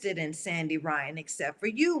interested in Sandy Ryan except for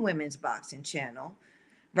you, Women's Boxing Channel,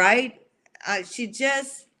 right? She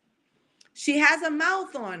has a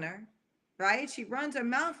mouth on her, right? She runs her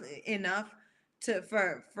mouth enough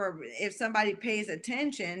for if somebody pays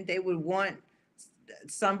attention, they would want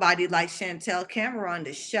somebody like Chantel Cameron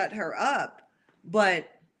to shut her up. But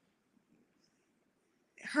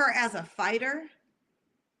her as a fighter,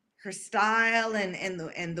 her style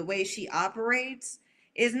and the way she operates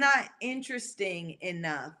is not interesting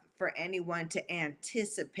enough for anyone to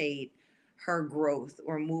anticipate her growth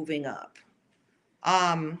or moving up.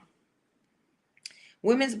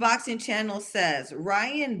 Women's Boxing Channel says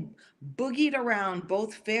Ryan boogied around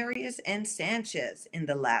both Farias and Sanchez in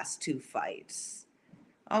the last 2 fights.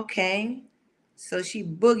 Okay, So she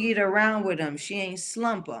boogied around with him. She ain't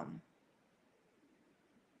slump him.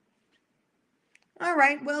 All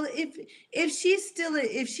right. Well,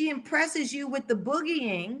 if she impresses you with the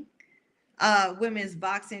boogieing, women's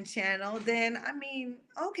boxing channel, then I mean,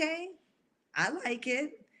 okay, I like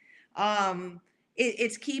it.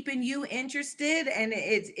 It's keeping you interested, and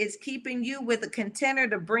it's keeping you with a contender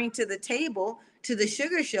to bring to the table to the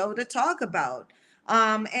sugar show to talk about.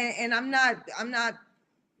 And I'm not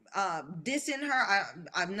dissing her.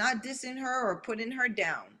 I'm not dissing her or putting her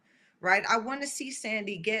down, right? I want to see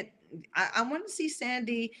Sandy get. I want to see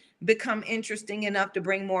Sandy become interesting enough to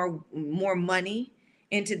bring more money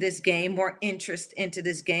into this game, more interest into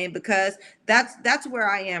this game, because that's where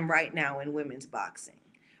I am right now in women's boxing,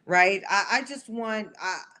 right? I just want.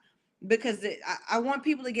 Because I want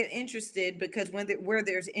people to get interested, because where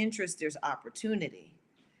there's interest, there's opportunity.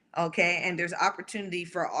 Okay, and there's opportunity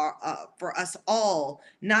for us all,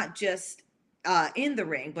 not just in the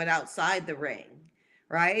ring but outside the ring,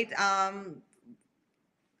 right?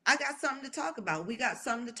 I got something to talk about. We got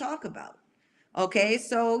something to talk about. Okay,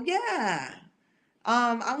 so yeah,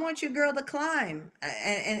 I want your girl to climb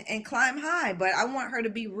and climb high, but I want her to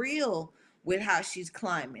be real with how she's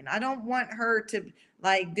climbing. I don't want her to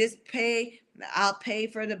like this I'll pay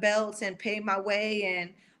for the belts and pay my way and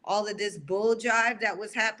all of this bull jive that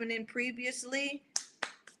was happening previously.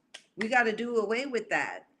 We got to do away with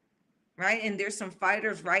that, right? And there's some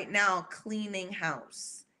fighters right now cleaning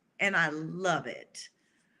house, and I love it.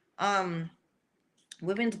 Um,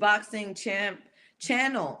 Women's Boxing Champ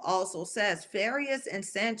Channel also says Farias and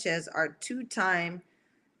Sanchez are two-time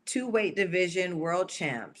two-weight division world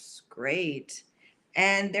champs. Great.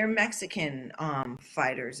 And they're Mexican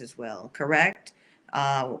fighters as well, correct?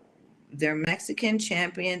 Uh, they're Mexican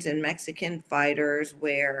champions and Mexican fighters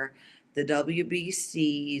where the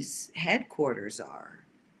WBC's headquarters are,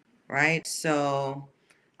 right? So,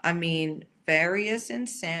 I mean, Farias and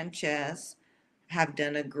Sanchez have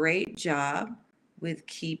done a great job with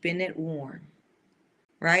keeping it warm,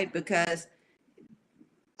 right? Because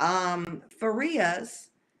Farias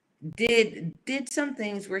did some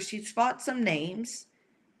things where she's fought some names,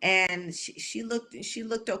 and she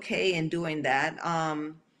looked okay in doing that.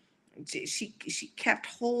 She kept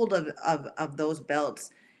hold of those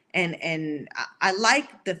belts, and I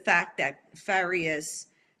like the fact that Farias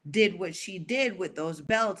did what she did with those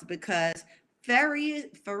belts, because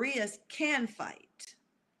Farias can fight,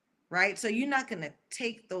 right? So you're not going to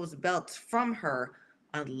take those belts from her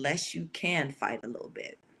unless you can fight a little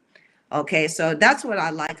bit. Okay, so that's what I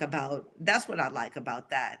like about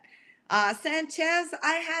that. Sanchez,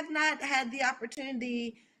 I have not had the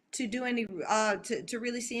opportunity to do any to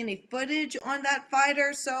really see any footage on that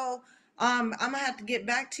fighter. So I'm gonna have to get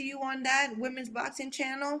back to you on that women's boxing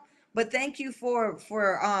channel. But thank you for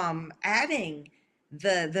adding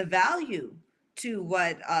the value to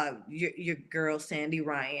what your girl Sandy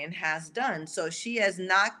Ryan has done. So she has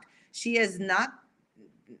knocked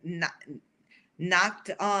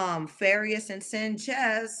Farias and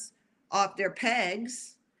Sanchez off their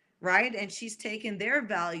pegs, right? And she's taken their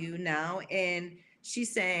value now, and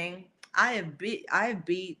she's saying, I have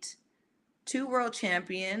beat two world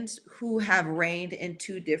champions who have reigned in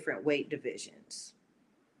two different weight divisions.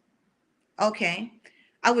 Okay.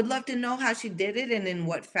 I would love to know how she did it and in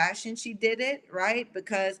what fashion she did it, right?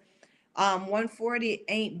 Because 140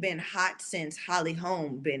 ain't been hot since Holly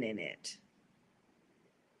Holm been in it.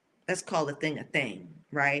 Let's call a thing,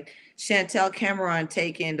 right? Chantel Cameron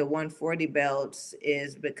taking the 140 belts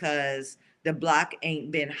is because the block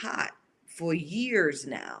ain't been hot for years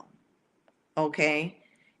now. Okay.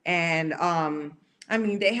 And I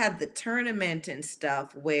mean, they have the tournament and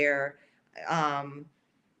stuff where um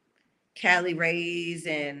Callie Rays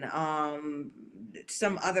and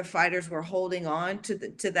some other fighters were holding on to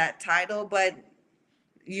that title, but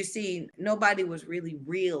you see, nobody was really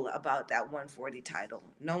real about that 140 title.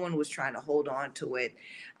 No one was trying to hold on to it.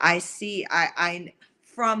 I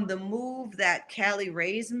from the move that Callie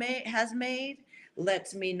Rays has made,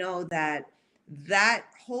 lets me know that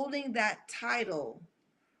holding that title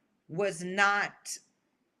was not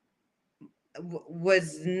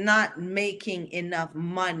making enough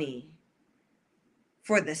money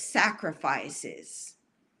for the sacrifices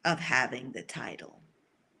of having the title.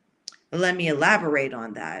 Let me elaborate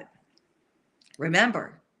on that.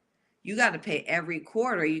 Remember, you got to pay every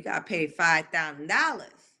quarter. You got to pay $5,000,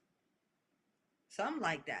 something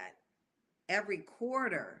like that, every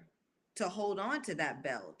quarter to hold on to that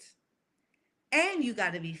belt. And you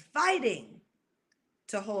got to be fighting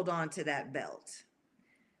to hold on to that belt.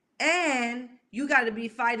 And you got to be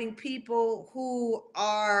fighting people who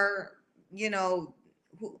are, you know,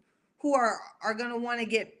 who are going to want to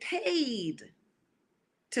get paid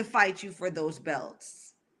to fight you for those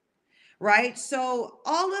belts, right? So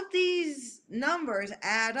all of these numbers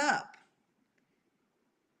add up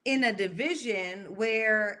in a division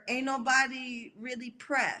where ain't nobody really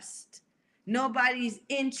pressed. Nobody's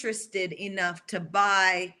interested enough to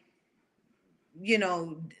buy, you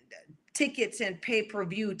know, tickets and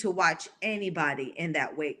pay-per-view to watch anybody in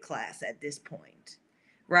that weight class at this point,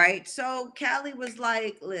 right? So Callie was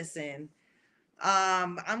like, listen,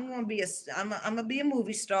 I'm gonna be a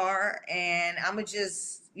movie star, and I'm gonna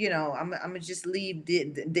just, I'm gonna just leave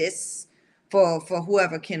this for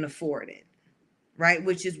whoever can afford it, right?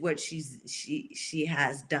 Which is what she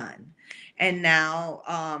has done. And now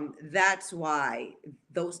that's why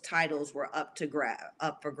those titles were up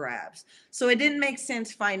for grabs. So it didn't make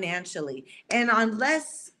sense financially. And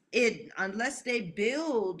unless they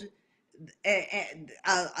build a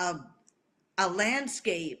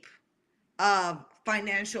landscape of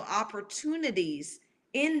financial opportunities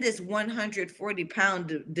in this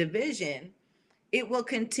 140-pound division, it will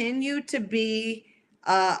continue to be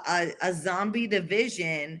a zombie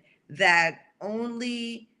division that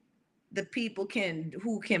only the people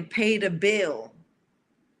who can pay the bill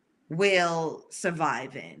will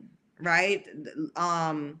survive in, right?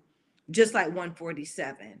 Just like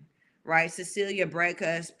 147, right? Cecilia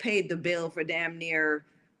Brækhus paid the bill for damn near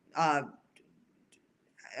uh,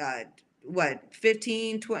 uh,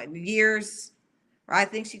 15, 20 years. I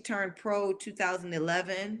think she turned pro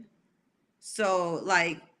 2011. So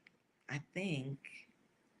like, I think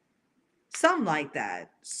something like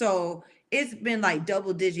that. So it's been like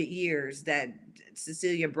double-digit years that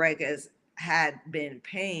Cecilia Brækhus had been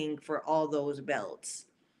paying for all those belts,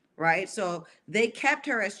 right? So they kept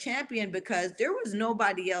her as champion because there was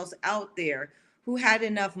nobody else out there who had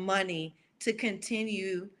enough money to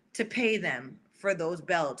continue to pay them for those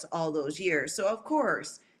belts all those years. So of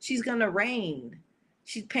course she's gonna reign.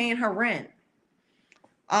 She's paying her rent.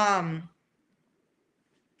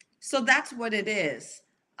 So that's what it is.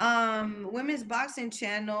 Women's Boxing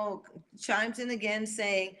Channel chimes in again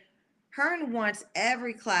saying Hearn wants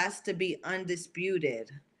every class to be undisputed.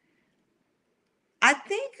 I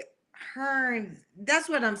think Hearn, that's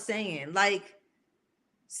what I'm saying. Like,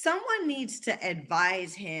 someone needs to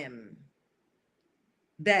advise him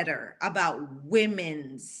better about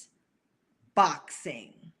women's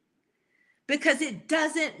boxing because it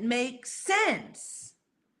doesn't make sense.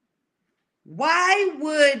 Why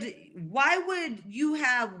would you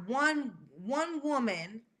have one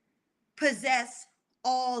woman possess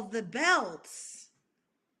all the belts?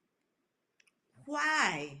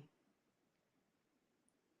 Why?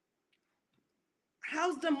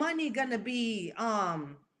 How's the money gonna be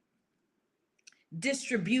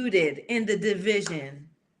distributed in the division?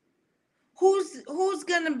 Who's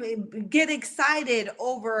gonna get excited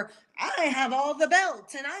over, I have all the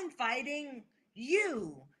belts and I'm fighting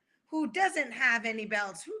you who doesn't have any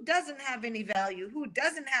belts, who doesn't have any value, who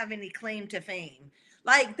doesn't have any claim to fame?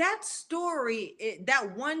 Like, that story,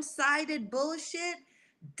 that one-sided bullshit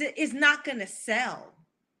is not gonna sell.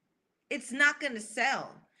 It's not gonna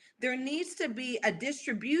sell. There needs to be a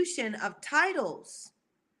distribution of titles,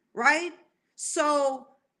 right? So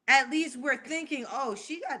at least we're thinking, oh,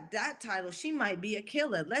 she got that title, she might be a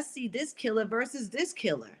killer. Let's see this killer versus this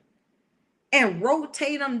killer and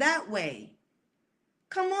rotate them that way.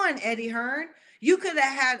 Come on, Eddie Hearn. You could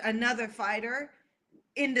have had another fighter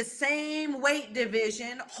in the same weight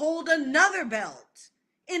division hold another belt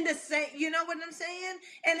in the same, you know what I'm saying?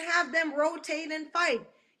 And have them rotate and fight.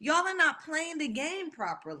 Y'all are not playing the game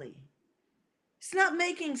properly. It's not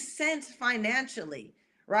making sense financially,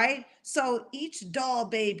 right? So each doll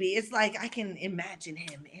baby, it's like I can imagine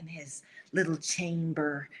him in his little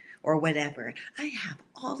chamber or whatever. I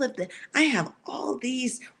have all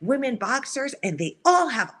these women boxers and they all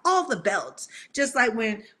have all the belts. Just like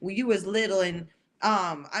when you was little and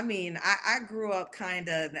I mean, I grew up kind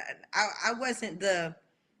of, I wasn't the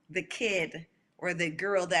kid or the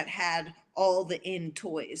girl that had all the in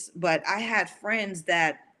toys, but I had friends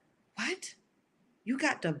that, what? You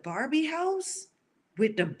got the Barbie house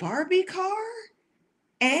with the Barbie car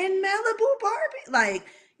and Malibu Barbie? Like,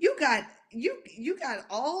 you got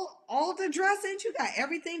all the dressings, you got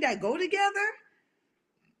everything that go together.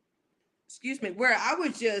 Excuse me, where I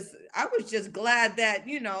was just glad that,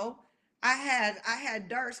 I had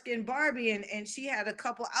dark skinned Barbie and she had a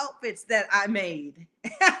couple outfits that I made.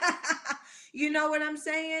 You know what I'm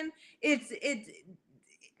saying? It's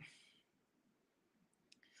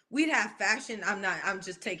we'd have fashion. I'm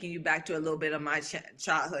just taking you back to a little bit of my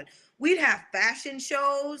childhood. We'd have fashion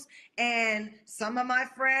shows, and some of my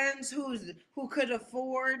friends who could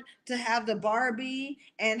afford to have the Barbie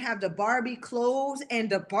and have the Barbie clothes and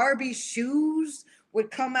the Barbie shoes would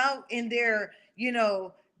come out in their,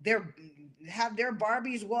 their have their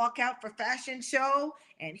Barbies walk out for fashion show,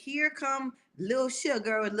 and here come little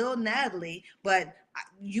Sugar or little Natalie. But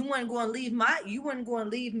you weren't going to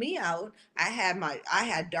leave me out. I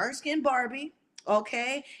had dark skinned Barbie,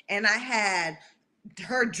 okay, and I had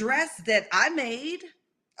her dress that I made,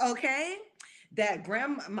 okay, that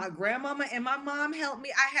my grandmama and my mom helped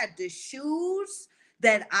me. I had the shoes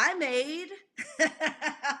that I made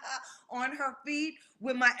on her feet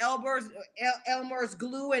with my Elmer's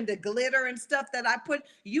glue and the glitter and stuff that I put.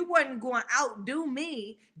 You wasn't going to outdo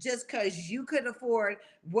me just because you could afford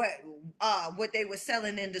what they were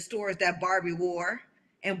selling in the stores that Barbie wore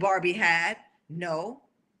and Barbie had. No,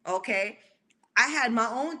 okay. I had my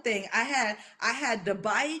own thing. I had the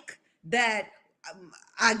bike that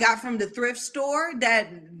I got from the thrift store that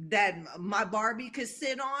my Barbie could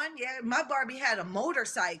sit on. Yeah, my Barbie had a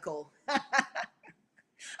motorcycle. I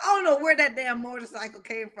don't know where that damn motorcycle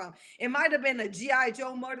came from. It might have been a GI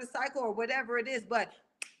Joe motorcycle or whatever it is, but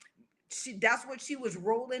that's what she was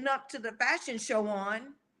rolling up to the fashion show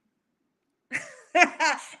on.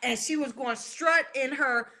 And she was going to strut in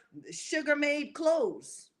her Sugar made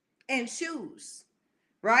clothes and shoes,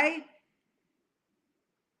 right?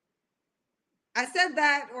 I said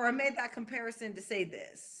that, or I made that comparison to say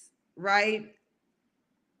this, right?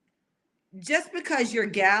 Just because your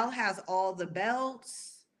gal has all the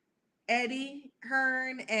belts, Eddie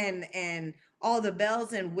Hearn, and all the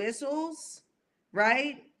bells and whistles,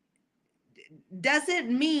 right?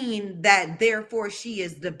 Doesn't mean that therefore she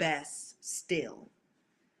is the best still,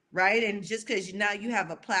 right? And just because now you have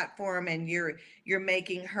a platform and you're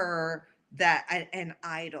making her that an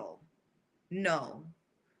idol, no,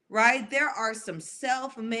 right? There are some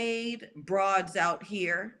self-made broads out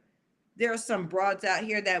here. There are some broads out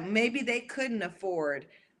here that maybe they couldn't afford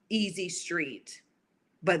Easy Street,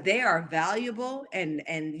 but they are valuable, and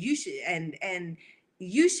you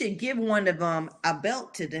should give one of them a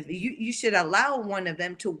belt to them. You should allow one of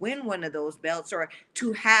them to win one of those belts, or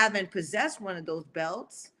to have and possess one of those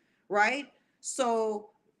belts, right? So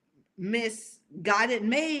Miss Got It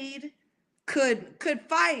Made could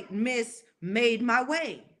fight Miss Made My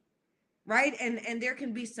Way, right? And there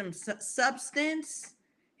can be some substance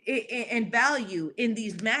and value in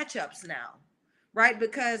these matchups now, right?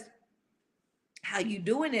 Because how you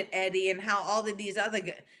doing it, Eddie, and how all of these other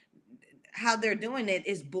how they're doing it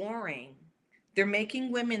is boring. They're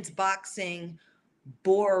making women's boxing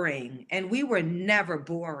boring, and we were never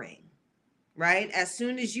boring, right? As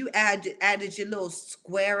soon as you added your little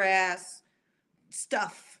square ass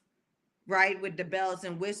stuff, right, with the bells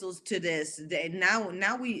and whistles to this, now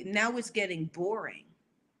it's getting boring.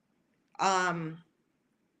 um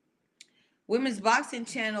Women's Boxing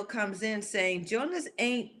Channel comes in saying Jonas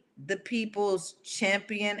ain't the people's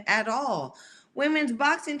champion at all. Women's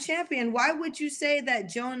boxing champion, why would you say that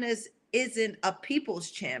Jonas isn't a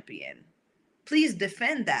people's champion? Please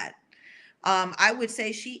defend that. I would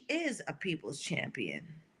say she is a people's champion.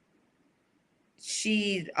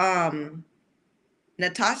 She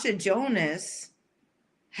Natasha Jonas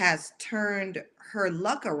has turned her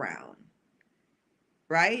luck around,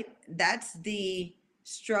 right? That's the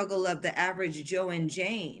struggle of the average Joe and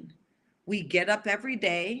Jane. We get up every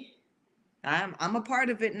day. I'm a part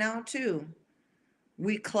of it now too.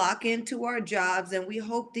 We clock into our jobs and we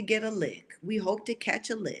hope to get a lick. We hope to catch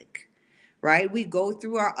a lick, right? We go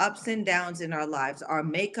through our ups and downs in our lives, our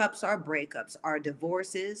makeups, our breakups, our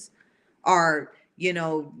divorces, our,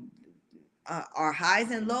 our highs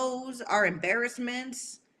and lows, our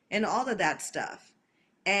embarrassments, and all of that stuff.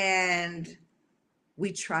 And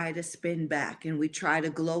we try to spin back and we try to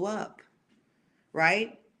glow up,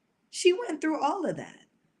 right? She went through all of that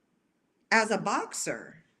as a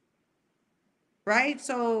boxer, right?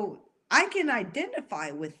 So I can identify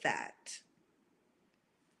with that.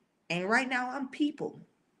 And right now I'm people.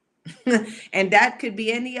 And that could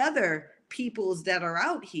be any other peoples that are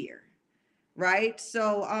out here, right?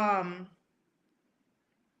 So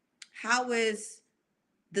how is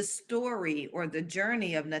the story or the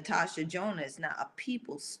journey of Natasha Jonas now a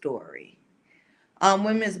people's story?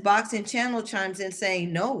 Women's Boxing Channel chimes in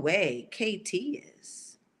saying, no way, KT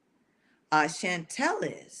is.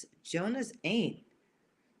 Chantel is. Jonas ain't.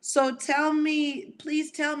 So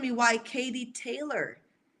please tell me why Katie Taylor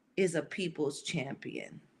is a people's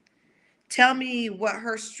champion. Tell me what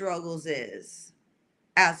her struggles is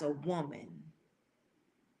as a woman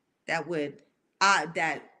that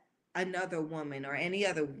another woman or any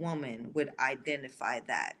other woman would identify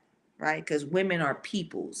that, right? Because women are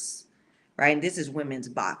peoples, right? And this is women's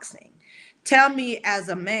boxing. Tell me, as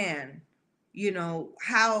a man,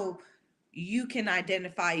 how you can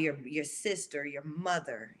identify your sister, your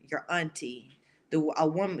mother, your auntie,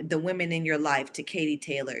 the women in your life to Katie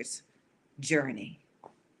Taylor's journey,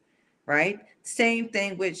 right? Same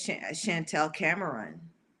thing with Chantel Cameron,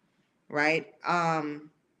 right?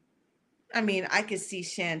 I mean, I could see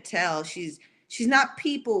Chantel. She's not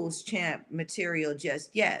people's champ material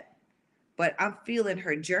just yet, but I'm feeling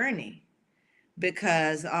her journey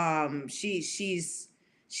because she's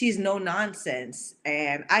no nonsense,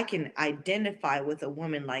 and I can identify with a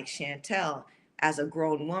woman like Chantel as a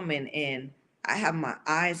grown woman, and I have my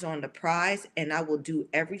eyes on the prize, and I will do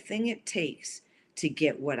everything it takes to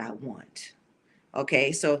get what I want.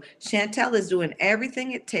 Okay, so Chantel is doing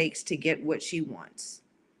everything it takes to get what she wants.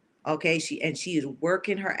 Okay, she is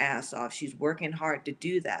working her ass off. She's working hard to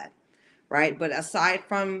do that, right? But aside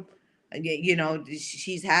from,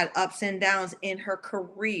 she's had ups and downs in her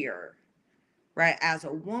career, right? As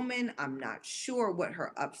a woman, I'm not sure what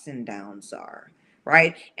her ups and downs are,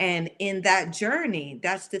 right? And in that journey,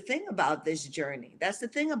 that's the thing about this journey. That's the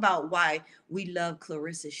thing about why we love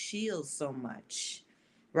Clarissa Shields so much,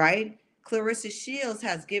 right? Clarissa Shields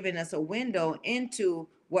has given us a window into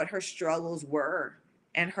what her struggles were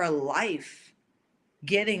and her life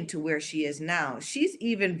getting to where she is now. She's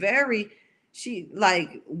even she,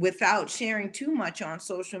 like, without sharing too much on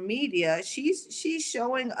social media, she's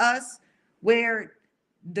showing us where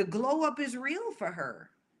the glow up is real for her,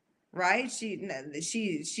 right? She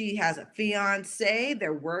has a fiance.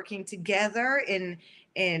 They're working together in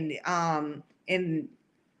in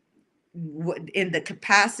the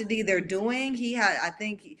capacity they're doing. I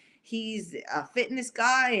think he's a fitness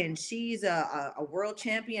guy and she's a world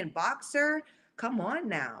champion boxer. Come on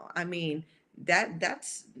now. I mean, that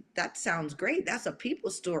sounds great. That's a people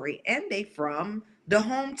story, and they from the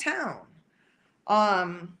hometown.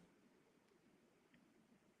 Um,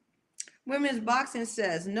 Women's boxing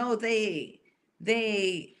says no, they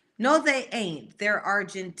ain't. They're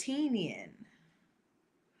Argentinian.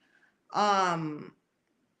 Um,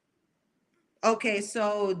 Okay,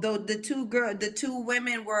 so the two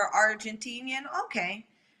women were Argentinian. Okay.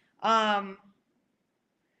 Um,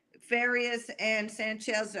 Farias and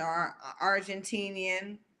Sanchez are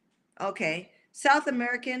Argentinian. Okay. South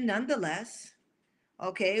American nonetheless.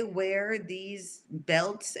 Okay, where these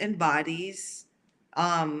belts and bodies,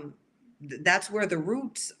 um, that's where the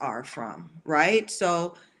roots are from, right?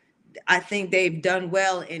 So I think they've done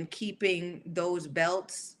well in keeping those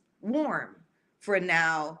belts warm for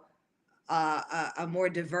now, a more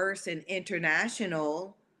diverse and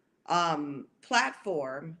international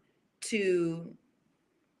platform to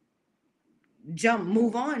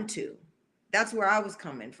move on to. That's where I was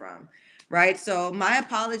coming from, right? So my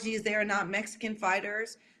apologies, they are not Mexican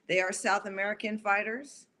fighters, they are South American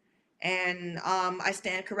fighters, and I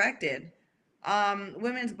stand corrected.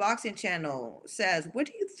 Women's Boxing Channel says, what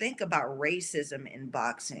do you think about racism in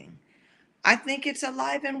boxing? I think it's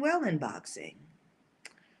alive and well in boxing.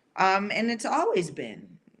 And it's always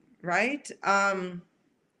been, right?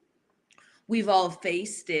 We've all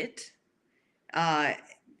faced it uh,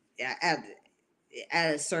 at,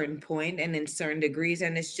 at a certain point and in certain degrees,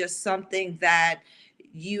 and it's just something that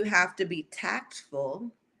you have to be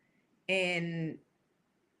tactful in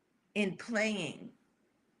playing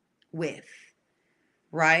with,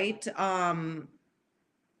 right?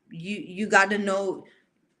 You got to know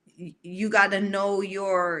you got to know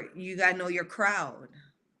your crowd,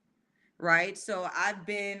 right? So I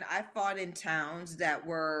fought in towns that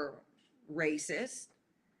were racist,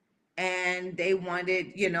 and they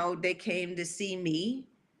wanted, they came to see me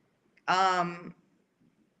um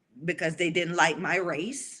because they didn't like my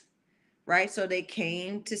race, right? So they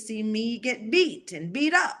came to see me get beat and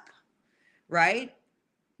beat up, right?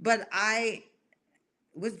 But I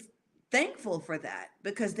was thankful for that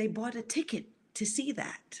because they bought a ticket to see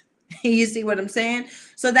that. You see what I'm saying?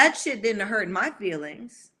 So that shit didn't hurt my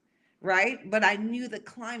feelings, right? But I knew the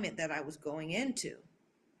climate that I was going into.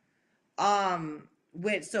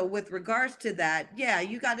 With regards to that, yeah,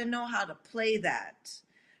 you got to know how to play that,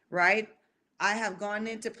 right? I have gone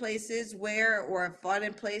into places where, or I've fought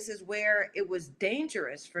in places where it was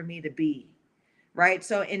dangerous for me to be, right?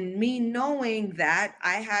 So in me knowing that,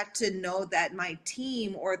 I had to know that my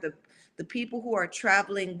team, or the people who are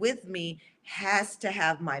traveling with me, has to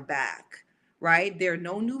have my back, right? There are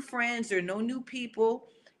no new friends, there are no new people.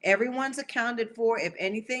 Everyone's accounted for. If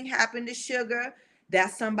anything happened to Sugar,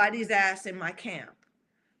 that's somebody's ass in my camp,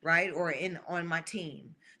 right? Or in on my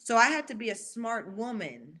team. So I had to be a smart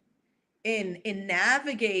woman in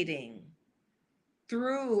navigating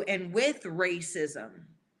through and with racism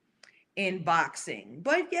in boxing.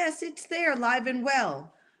 But yes, it's there live and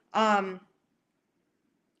well. Um,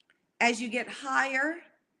 as you get higher,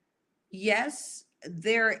 yes,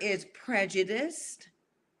 there is prejudice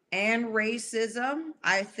and racism.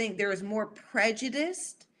 I think there is more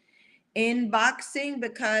prejudice in boxing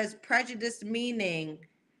because prejudice meaning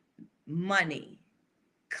money,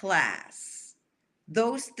 class.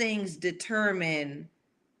 Those things determine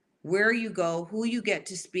where you go, who you get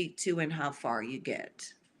to speak to, and how far you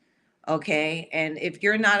get. Okay, and if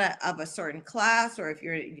you're not of a certain class, or if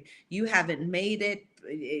you haven't made it,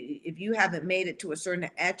 if you haven't made it to a certain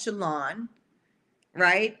echelon,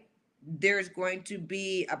 right, there's going to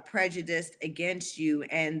be a prejudice against you,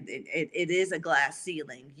 and it is a glass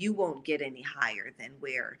ceiling. You won't get any higher than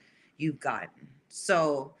where you've gotten.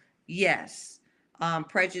 So yes,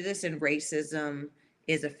 prejudice and racism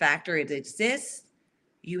is a factor. It exists.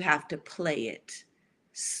 You have to play it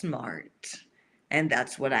smart, and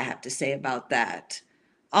that's what I have to say about that.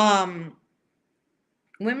 um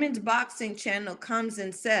Women's Boxing Channel comes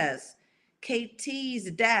and says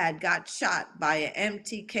KT's dad got shot by an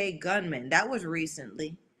MTK gunman. That was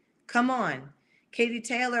recently. Come on. Katie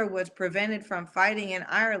Taylor was prevented from fighting in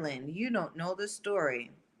Ireland. You don't know the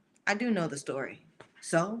story. I do know the story.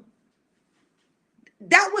 So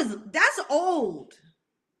that's old.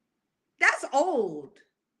 That's old.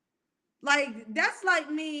 Like, that's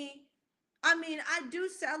like me. I mean, I do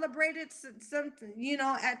celebrate it some,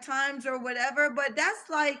 at times or whatever, but that's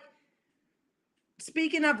like,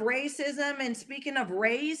 speaking of racism and speaking of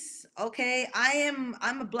race, okay, I'm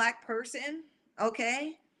a black person,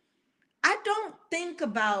 okay? I don't think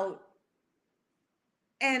about,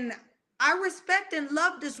 and I respect and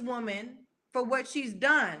love this woman for what she's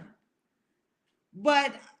done,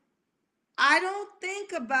 but I don't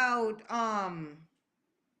think about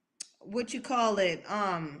what you call it,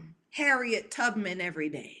 Harriet Tubman every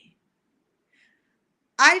day.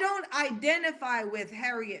 I don't identify with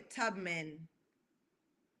Harriet Tubman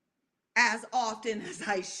as often as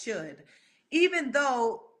I should, even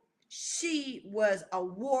though she was a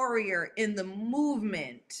warrior in the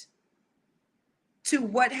movement to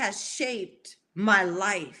what has shaped my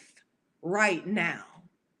life right now.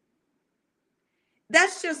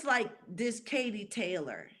 That's just like this Katie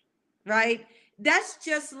Taylor, right? That's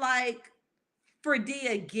just like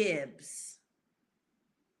Fredia Gibbs,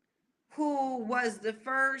 who was the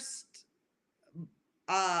first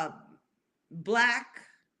uh, black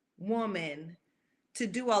woman to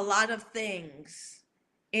do a lot of things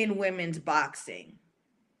in women's boxing.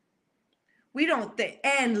 We don't think,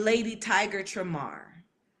 and Lady Tiger Tramar,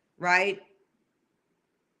 right?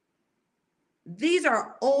 These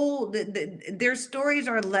are old, their stories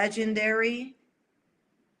are legendary,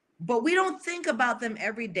 but we don't think about them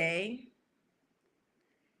every day.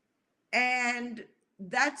 And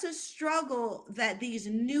that's a struggle that these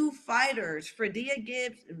new fighters, Fredia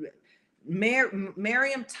Gibbs,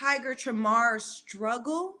 Miriam Tiger Tramar,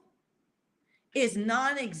 struggle is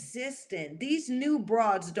non-existent. These new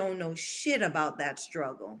broads don't know shit about that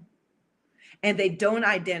struggle, and they don't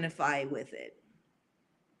identify with it,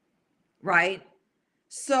 right?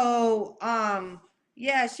 So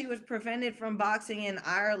yeah, she was prevented from boxing in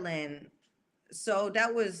Ireland. So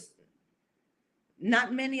that was,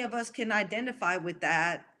 not many of us can identify with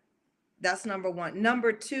that. That's number one.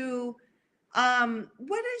 Number two, what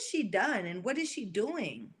has she done and what is she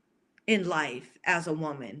doing in life as a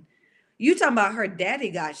woman? You talking about her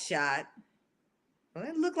daddy got shot. Well,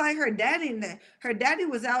 it looked like her daddy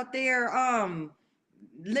was out there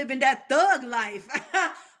living that thug life.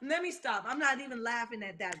 Let me stop. I'm not even laughing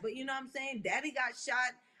at that. But you know what I'm saying? Daddy got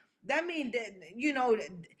shot. That means that,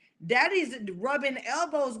 daddy's rubbing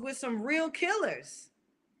elbows with some real killers.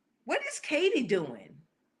 What is Katie doing?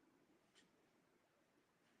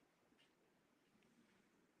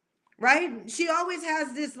 Right? She always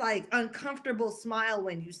has this like uncomfortable smile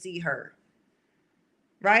when you see her.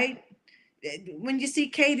 Right? When you see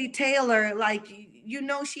Katie Taylor, like,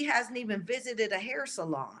 she hasn't even visited a hair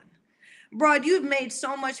salon. Bro, you've made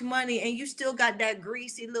so much money and you still got that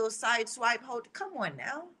greasy little side swipe hold. Come on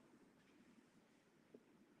now.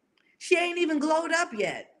 She ain't even glowed up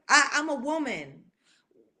yet. I'm a woman.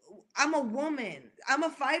 I'm a woman. I'm a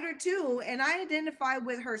fighter too, and I identify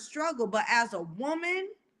with her struggle. But as a woman,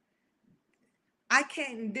 I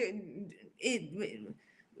can't.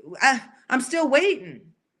 I'm still waiting.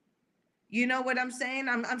 You know what I'm saying?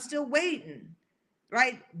 I'm still waiting.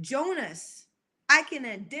 Right, Jonas. I can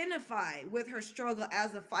identify with her struggle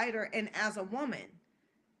as a fighter and as a woman.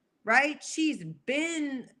 Right? She's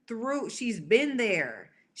been there.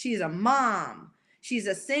 She's a mom. She's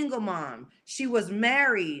a single mom. She was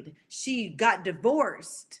married. She got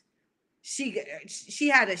divorced. She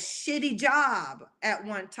had a shitty job at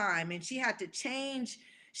one time, and she had to change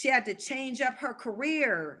up her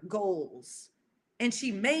career goals, and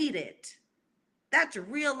she made it. That's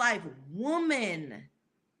real life woman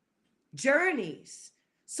journeys.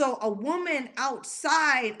 So a woman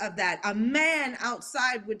outside of that, a man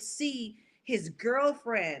outside would see his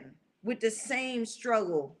girlfriend with the same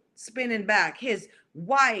struggle spinning back, his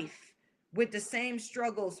wife with the same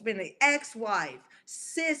struggle spinning, ex-wife,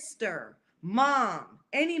 sister, mom.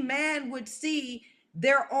 Any man would see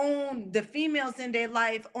the females in their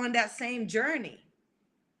life on that same journey.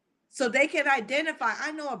 So they can identify,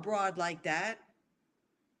 I know a broad like that.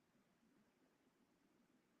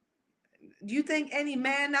 Do you think any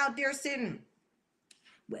man out there sitting,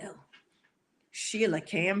 well, Sheila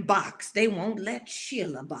can't box. They won't let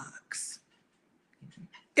Sheila box.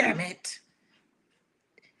 Damn it.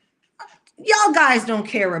 Y'all guys don't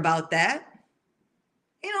care about that.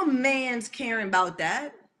 You know, man's caring about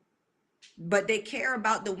that. But they care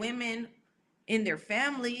about the women in their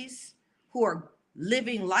families who are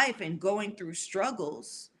living life and going through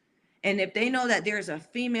struggles. And if they know that there's a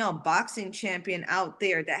female boxing champion out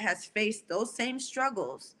there that has faced those same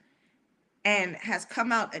struggles and has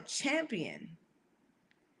come out a champion,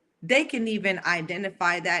 they can even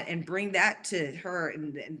identify that and bring that to her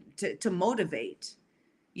and to motivate.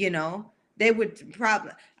 You know, they would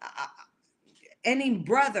probably, any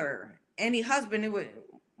brother, any husband, it would,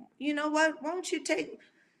 you know what, won't you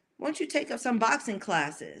take up some boxing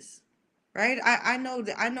classes? Right? I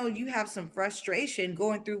know you have some frustration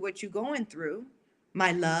going through what you're going through,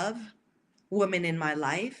 my love, woman in my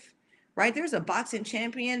life. Right? There's a boxing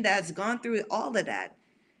champion that's gone through all of that.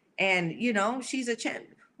 And, you know, she's a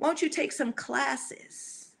champion. Won't you take some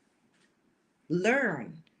classes?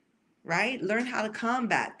 Learn, right? Learn how to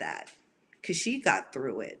combat that, because she got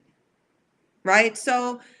through it, right?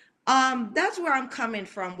 So that's where I'm coming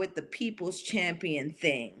from with the people's champion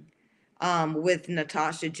thing, with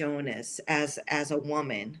Natasha Jonas as a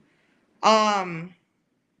woman.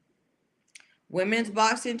 Women's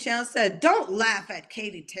Boxing Channel said, don't laugh at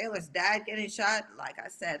Katie Taylor's dad getting shot. Like I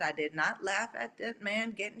said, I did not laugh at that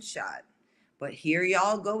man getting shot. But here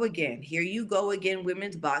y'all go again. Here you go again,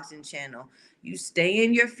 Women's Boxing Channel. You stay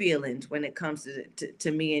in your feelings when it comes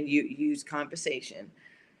to me and you's conversation.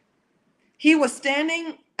 He was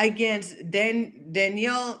standing against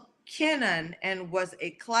Danielle Kennan and was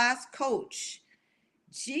a class coach.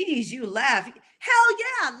 Geez, you laugh. Hell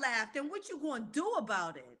yeah, I laughed. And what you gonna do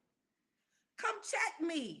about it? Come check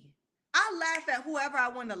me. I laugh at whoever I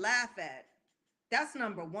want to laugh at. That's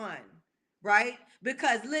number one, right?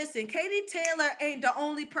 Because listen, Katie Taylor ain't the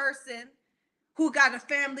only person who got a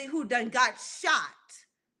family who done got shot,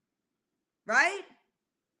 right?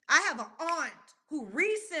 I have an aunt who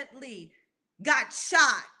recently got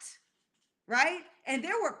shot, right? And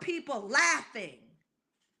there were people laughing.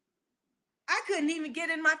 I couldn't even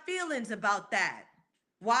get in my feelings about that.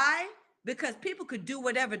 Why? Because people could do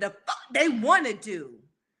whatever the fuck they want to do,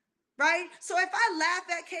 right? So if I laugh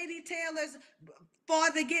at Katie Taylor's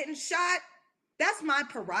father getting shot, that's my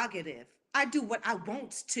prerogative. I do what I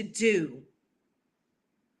want to do.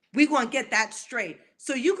 We're going to get that straight.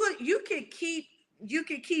 So you could keep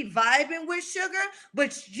vibing with Sugar,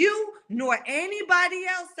 but you nor anybody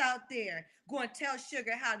else out there going to tell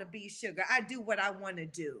Sugar how to be Sugar. I do what I want to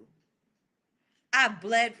do. I've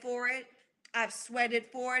bled for it. I've sweated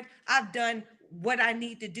for it. I've done what I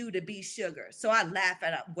need to do to be Sugar. So I laugh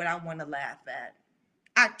at what I want to laugh at.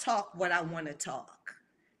 I talk what I want to talk.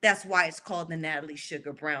 That's why it's called the Natalie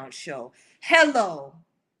Sugar Brown Show. Hello.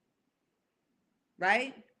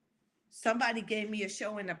 Right? Somebody gave me a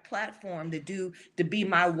show and a platform to be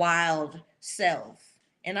my wild self.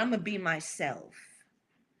 And I'm gonna be myself.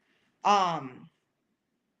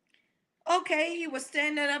 Okay, he was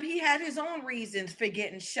standing up. He had his own reasons for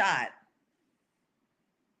getting shot.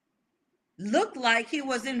 Looked like he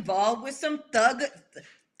was involved with some thug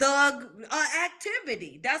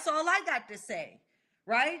activity. That's all I got to say,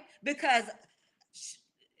 right? Because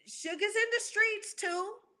Sugar's in the streets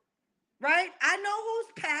too, right? I know who's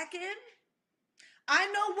packing. I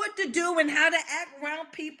know what to do and how to act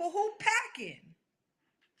around people who packing,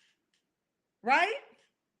 right?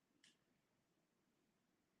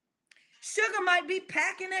 Sugar might be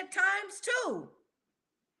packing at times too,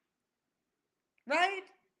 right?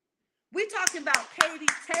 We talking about Katie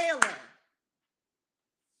Taylor.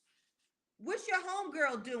 What's your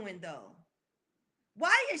homegirl doing though?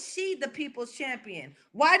 Why is she the people's champion?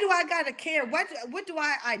 Why do I gotta care? What do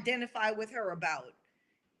I identify with her about?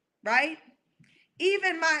 Right?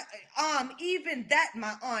 Even that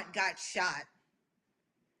my aunt got shot.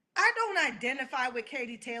 I don't identify with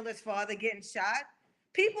Katie Taylor's father getting shot.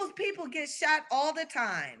 People get shot all the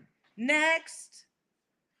time. Next.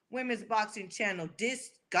 Women's Boxing Channel,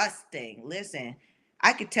 disgusting. Listen,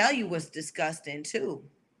 I could tell you what's disgusting too,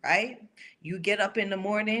 right? You get up in the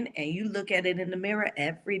morning and you look at it in the mirror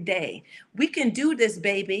every day. We can do this,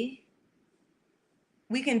 baby.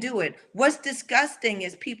 We can do it. What's disgusting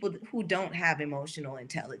is people who don't have emotional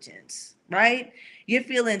intelligence, right? Your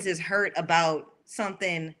feelings is hurt about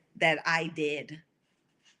something that I did.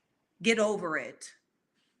 Get over it,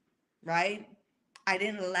 right? I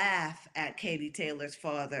didn't laugh at Katie Taylor's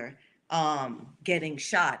father getting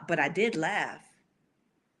shot, but I did laugh.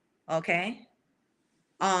 Okay.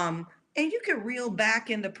 And you can reel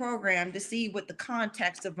back in the program to see what the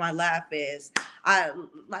context of my laugh is. I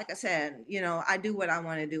Like I said, I do what I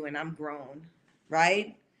want to do and I'm grown,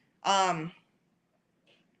 right? Um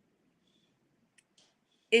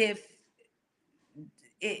if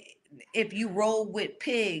it, if you roll with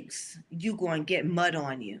pigs, you going to get mud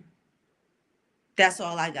on you. That's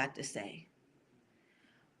all I got to say.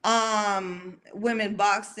 Women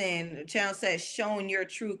boxing channel says showing your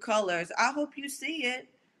true colors. I hope you see it.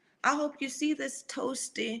 I hope you see this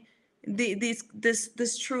toasty,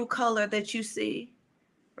 this true color that you see,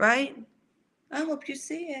 right? I hope you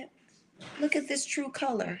see it. Look at this true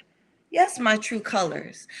color. Yes, my true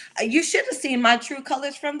colors. You should have seen my true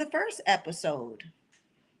colors from the first episode,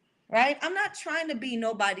 right? I'm not trying to be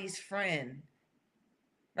nobody's friend,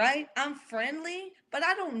 right? I'm friendly, but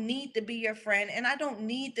I don't need to be your friend, and I don't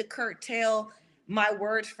need to curtail my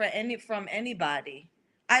words from anybody.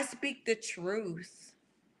 I speak the truth,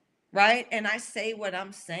 right? And I say what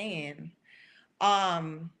I'm saying.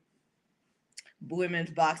 Um,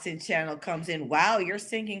 Women's Boxing Channel comes in. Wow, you're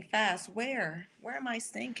sinking fast. Where? Where am I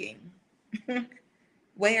sinking?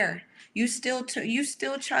 Where? You still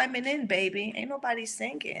chiming in, baby. Ain't nobody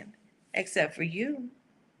sinking except for you,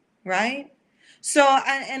 right? So,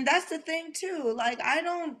 and that's the thing too. Like, I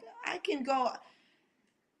can go.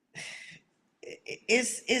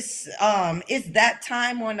 It's that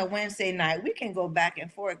time on a Wednesday night. We can go back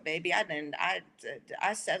and forth, baby.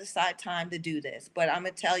 I set aside time to do this, but I'm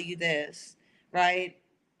gonna tell you this, right?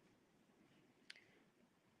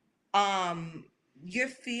 Um, your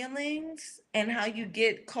feelings and how you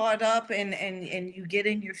get caught up and you get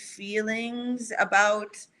in your feelings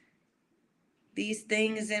about these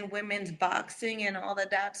things in women's boxing and all of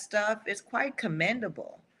that stuff is quite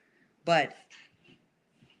commendable. But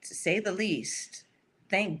to say the least,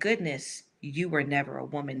 thank goodness you were never a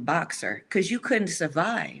woman boxer because you couldn't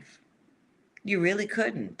survive. You really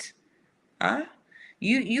couldn't. Huh?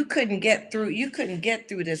 You couldn't get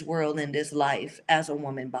through this world and this life as a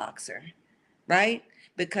woman boxer, right?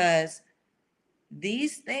 Because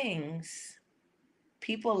these things,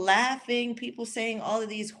 people laughing, people saying all of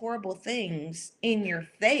these horrible things in your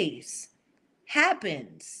face,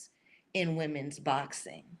 happens in women's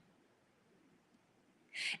boxing.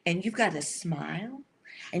 And you've got to smile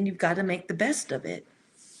and you've got to make the best of it.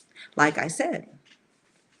 Like I said,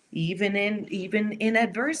 even in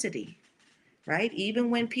adversity, right? Even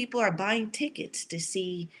when people are buying tickets to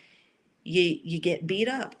see you get beat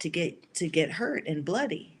up, to get hurt and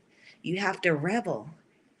bloody, you have to revel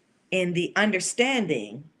in the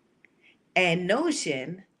understanding and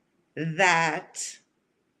notion that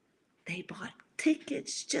they bought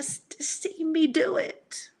tickets just to see me do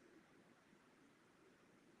it.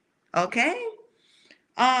 Okay?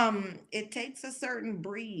 It takes a certain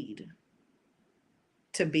breed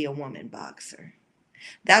to be a woman boxer.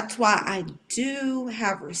 That's why I do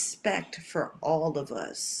have respect for all of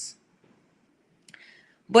us.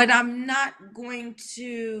 But I'm not going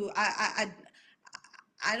to I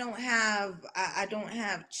don't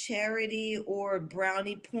have charity or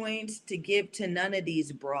brownie points to give to none of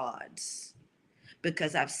these broads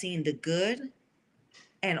because I've seen the good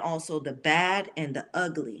and also the bad and the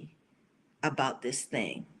ugly about this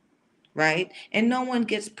thing, right? And no one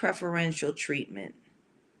gets preferential treatment.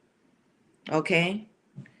 Okay?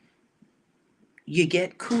 You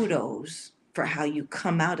get kudos for how you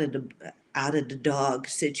come out of the dog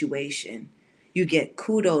situation. You get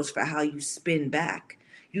kudos for how you spin back.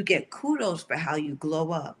 You get kudos for how you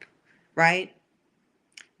glow up, right?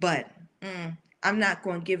 But I'm not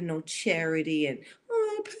going to give no charity and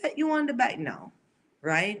pat you on the back. No,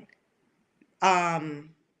 right? Um,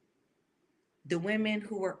 the women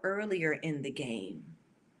who were earlier in the game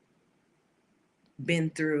been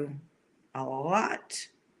through a lot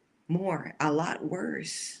more, a lot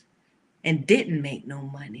worse, and didn't make no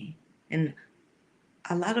money. And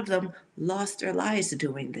a lot of them lost their lives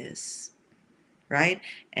doing this, right?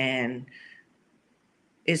 And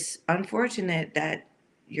it's unfortunate that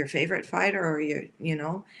your favorite fighter or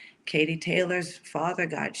Katie Taylor's father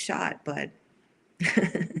got shot, but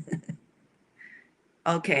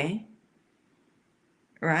okay,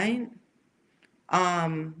 right?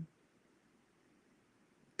 Um,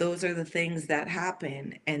 those are the things that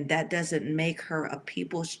happen, and that doesn't make her a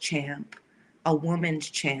people's champ, a woman's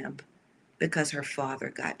champ, because her father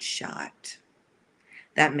got shot.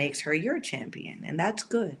 That makes her your champion, and that's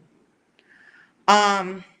good.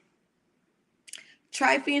 Um,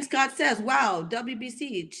 Trifine Scott says, wow,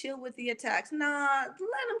 WBC, chill with the attacks. Nah, let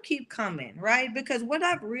them keep coming, right? Because what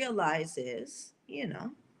I've realized is,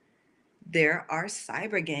 there are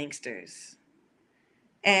cyber gangsters.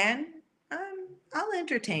 And I'll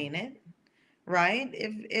entertain it, right?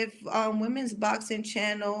 If Women's Boxing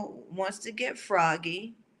Channel wants to get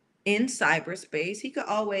froggy in cyberspace, he could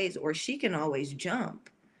always, or she can always jump,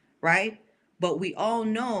 right? But we all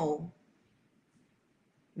know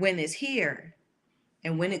when it's here.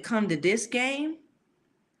 And when it come to this game,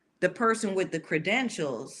 the person with the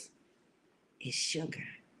credentials is Sugar.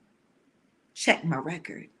 Check my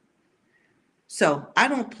record. So I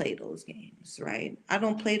don't play those games, right? I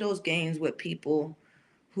don't play those games with people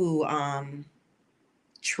who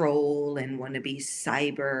troll and want to be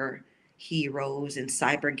cyber heroes and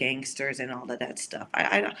cyber gangsters and all of that stuff.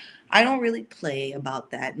 I don't really play about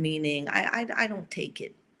that. Meaning I don't take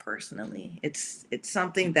it personally. It's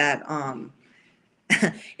something that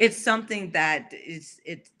it's something that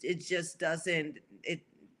it just doesn't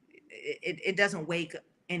it doesn't wake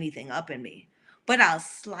anything up in me. But I'll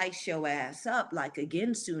slice your ass up like a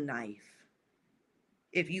Ginsu knife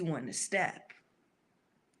if you want to step,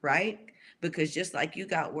 right? Because just like you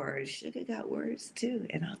got words, Sugar got words too,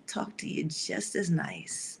 and I'll talk to you just as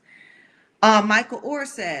nice. Michael Orr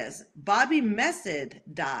says Bobby Messed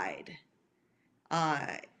died uh,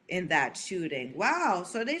 in that shooting. Wow,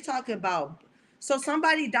 so they talk about so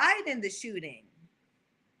somebody died in the shooting.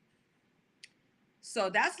 So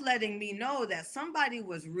that's letting me know that somebody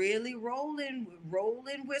was really rolling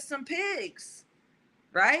with some pigs,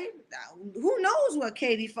 right? Who knows what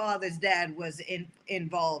Katie Father's dad was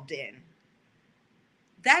involved in?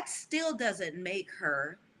 That still doesn't make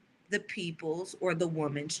her the people's or the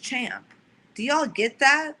woman's champ. Do y'all get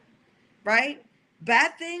that? Right?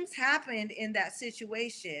 Bad things happened in that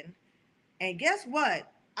situation. And guess what?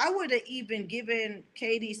 I would have even given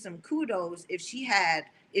Katie some kudos if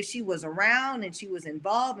she was around and she was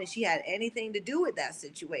involved and she had anything to do with that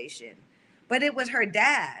situation. But it was her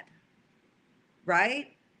dad,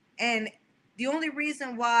 right? And the only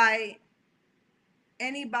reason why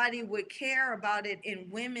anybody would care about it in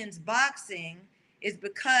women's boxing is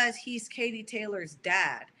because he's Katie Taylor's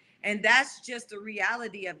dad. And that's just the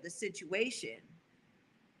reality of the situation,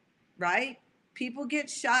 right? People get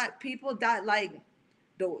shot, people die. Like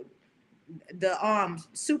the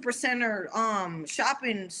super center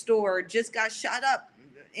shopping store just got shot up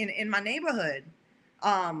in my neighborhood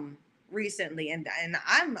recently, and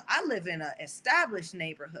I live in an established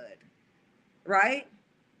neighborhood, right?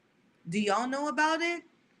 Do y'all know about it?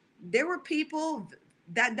 There were people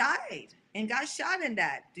that died and got shot in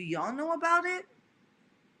that. Do y'all know about it?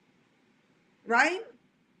 Right?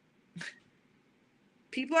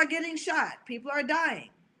 People are getting shot, people are dying,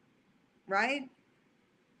 right?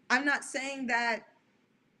 I'm not saying that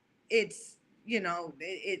it's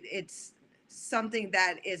it's something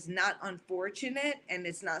that is not unfortunate and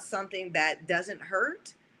it's not something that doesn't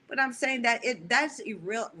hurt, but I'm saying that that's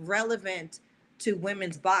irrelevant to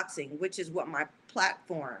women's boxing, which is what my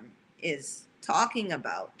platform is talking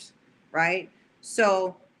about, right?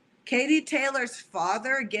 So Katie Taylor's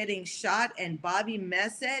father getting shot and Bobby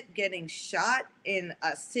Messett getting shot in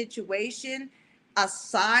a situation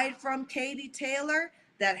aside from Katie Taylor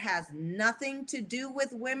that has nothing to do with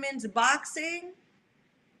women's boxing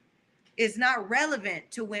is not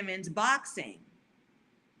relevant to women's boxing.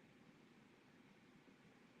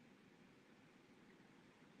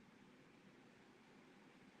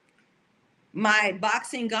 My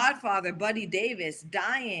boxing godfather, Buddy Davis,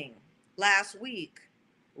 dying last week,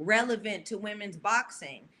 relevant to women's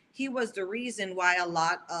boxing. He was the reason why a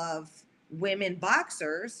lot of women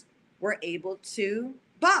boxers were able to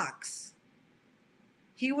box.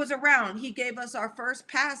 He was around. He gave us our first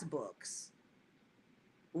pass books,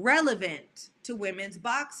 relevant to women's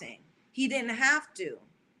boxing. He didn't have to.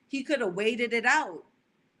 He could have waited it out.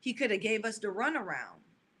 He could have gave us the runaround.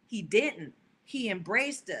 He didn't. He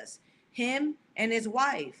embraced us. Him and his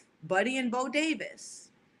wife, Buddy and Bo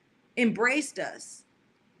Davis, embraced us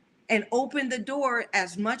and opened the door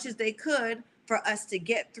as much as they could for us to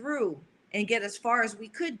get through and get as far as we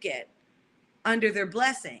could get. under their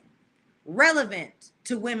blessing, relevant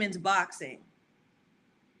to women's boxing.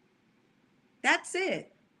 That's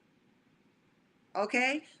it.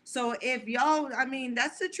 Okay, so if y'all, I mean,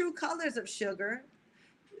 that's the true colors of sugar.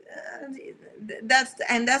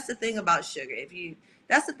 That's the thing about sugar. If you,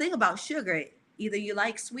 that's the thing about sugar. Either you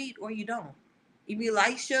like sweet or you don't. Either you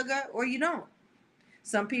like sugar or you don't.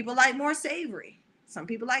 Some people like more savory. Some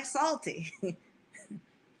people like salty.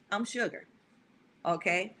 I'm sugar.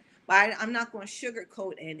 Okay, but I'm not going to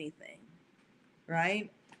sugarcoat anything,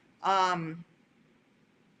 right? Um,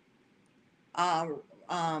 uh,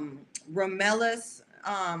 Romelis,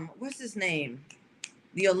 what's his name?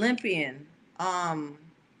 The Olympian. Um,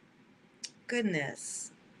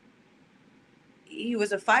 Goodness, he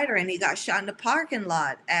was a fighter and he got shot in the parking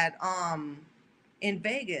lot at in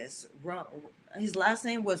Vegas. His last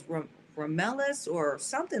name was Romelis or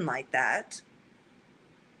something like that.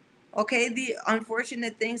 Okay, the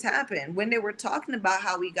unfortunate things happened when they were talking about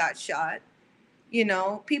how he got shot. You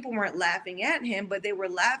know, people weren't laughing at him, but they were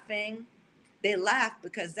laughing. They laughed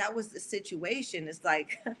because that was the situation. It's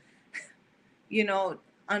like, you know,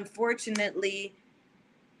 unfortunately,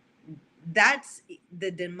 that's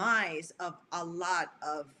the demise of a lot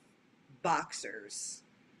of boxers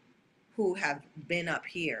who have been up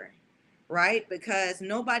here, right? Because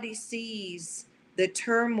nobody sees the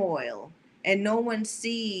turmoil and no one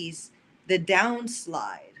sees the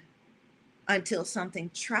downslide until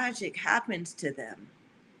something tragic happens to them.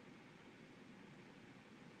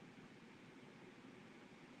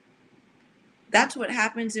 That's what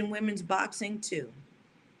happens in women's boxing too,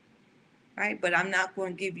 right? But I'm not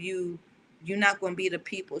going to give you, you're not going to be the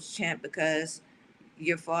people's champ because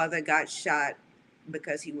your father got shot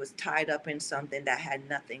because he was tied up in something that had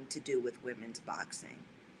nothing to do with women's boxing.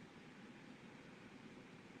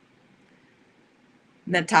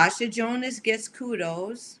 Natasha Jonas gets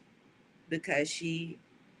kudos because she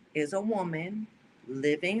is a woman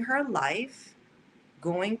living her life,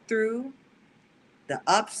 going through the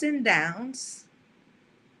ups and downs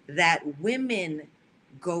that women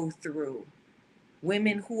go through,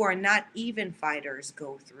 women who are not even fighters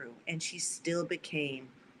go through, and she still became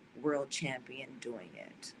world champion doing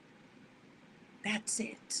it. That's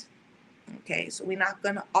it. Okay, so we're not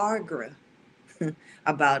going to argue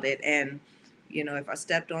about it. And, you know, if I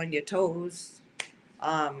stepped on your toes,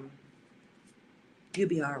 um, you'll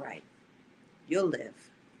be all right. You'll live.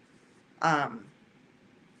 Um,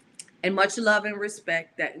 and much love and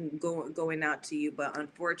respect that going out to you. But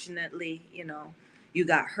unfortunately, you know, you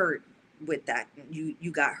got hurt with that.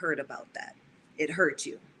 You got hurt about that. It hurt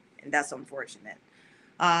you, and that's unfortunate.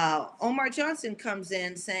 Omar Johnson comes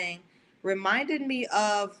in saying, reminded me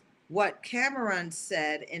of what Cameron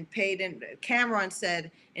said in Paid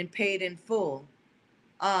in Full.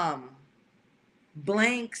 Um,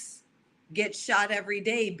 Blanks get shot every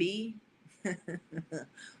day, B.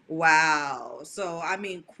 Wow. So, I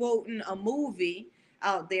mean, quoting a movie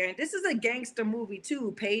out there, and this is a gangster movie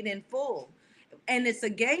too, Paid in Full. And it's a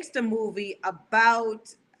gangster movie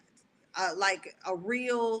about like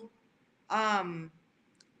um,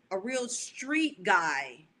 a real street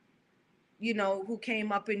guy, you know, who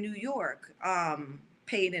came up in New York,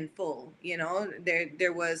 Paid in Full. You know,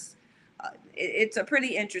 there was, it's a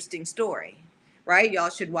pretty interesting story, right? Y'all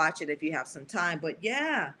should watch it if you have some time. But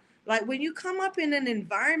yeah, like when you come up in an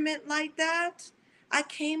environment like that, I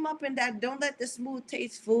came up in that. Don't let the smooth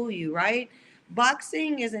taste fool you, right?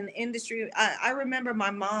 Boxing is an industry. I remember my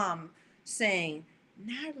mom saying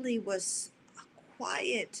Natalie was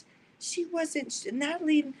quiet. She wasn't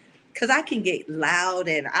Natalie, because I can get loud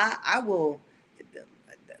and I will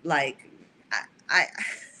like I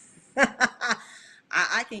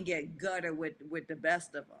I can get gutter with the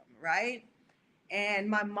best of them, right? And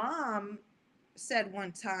my mom said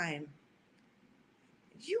one time,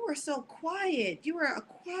 "You were so quiet. You were a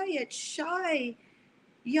quiet, shy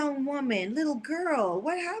young woman, little girl.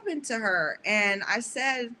 What happened to her?" And I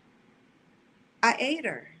said, "I ate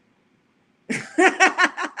her."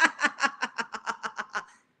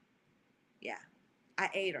 Yeah, I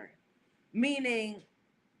ate her. Meaning,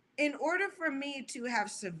 in order for me to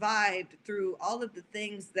have survived through all of the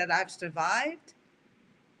things that I've survived,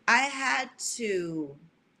 I had to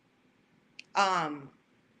um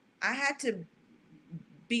I had to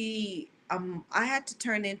I had to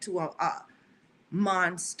turn into a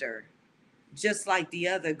monster just like the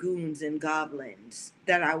other goons and goblins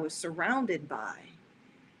that I was surrounded by.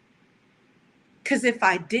 Cuz if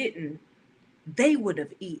I didn't, they would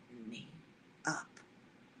have eaten me up,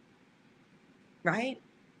 right?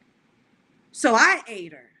 So I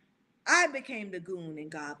ate her. I became the goon and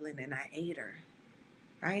goblin and I ate her,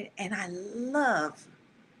 right? And I love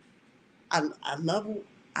I love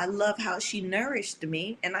I love how she nourished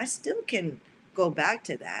me, and I still can go back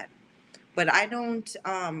to that. But I don't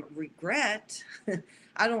regret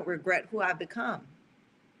I don't regret who I become,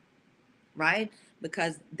 right?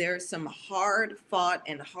 Because there's some hard fought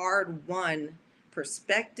and hard won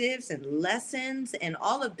perspectives and lessons and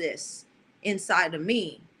all of this inside of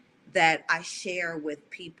me that I share with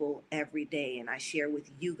people every day, and I share with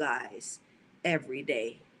you guys every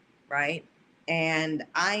day, right? And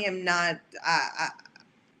I am not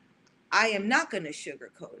going to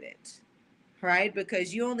sugarcoat it, right?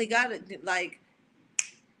 Because you only got it, like,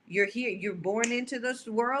 you're here, you're born into this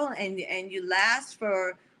world, and you last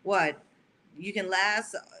for what? You can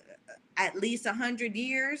last at least 100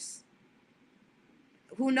 years.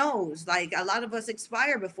 Who knows? Like, a lot of us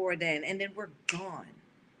expire before then, and then we're gone,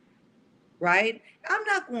 right? I'm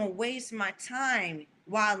not going to waste my time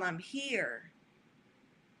while I'm here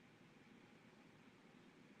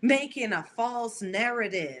making a false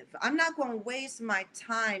narrative. I'm not going to waste my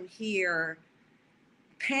time here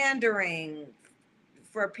pandering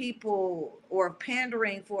for people, or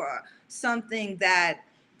pandering for something that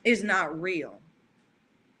is not real.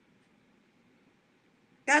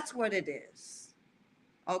 That's what it is.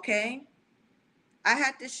 Okay? I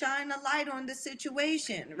had to shine a light on the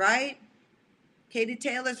situation, right? Katie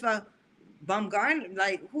Taylor's from Baumgartner,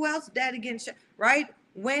 like, who else dead against, right?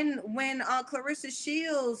 When Clarissa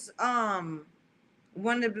Shields,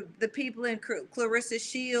 one of the people in Clarissa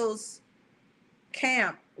Shields'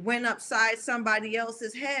 camp went upside somebody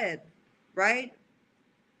else's head, right?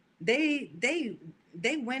 They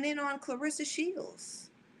went in on Clarissa Shields,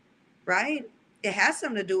 right? It has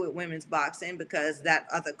something to do with women's boxing, because that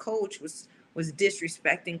other coach was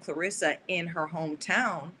disrespecting Clarissa in her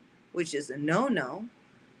hometown, which is a no-no,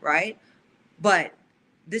 right? But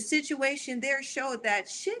the situation there showed that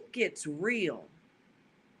shit gets real,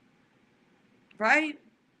 right?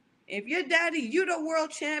 If your daddy, you the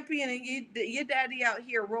world champion, and your daddy out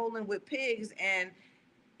here rolling with pigs and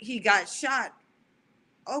he got shot,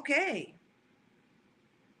 okay.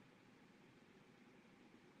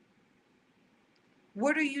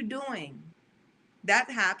 What are you doing? That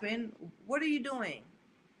happened. What are you doing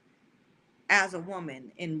as a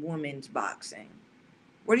woman in women's boxing?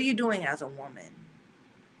 What are you doing as a woman?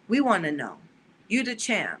 We want to know. You the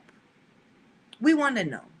champ. We want to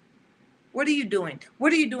know. What are you doing?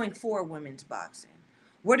 What are you doing for women's boxing?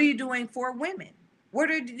 What are you doing for women? What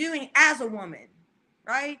are you doing as a woman?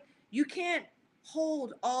 Right? You can't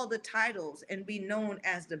hold all the titles and be known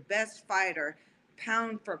as the best fighter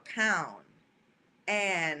pound for pound,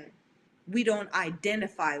 and we don't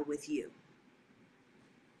identify with you.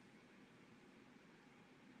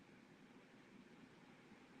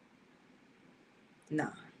 No.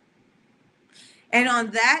 And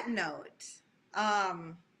on that note,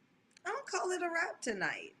 I'm gonna call it a wrap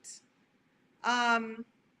tonight. Um,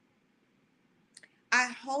 I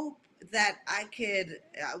hope that I could,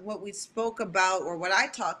 what we spoke about, or what I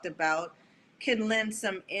talked about, can lend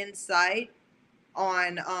some insight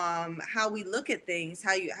on how we look at things,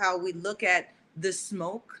 how we look at the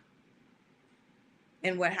smoke,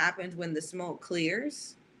 and what happens when the smoke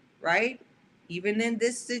clears, right? Even in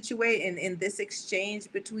this situation, in this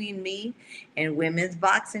exchange between me and Women's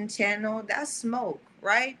Boxing Channel, that's smoke,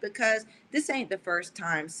 right? Because this ain't the first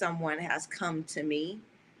time someone has come to me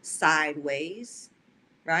sideways,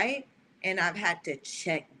 right? And I've had to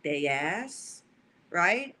check their ass,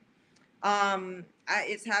 right?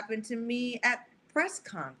 It's happened to me at press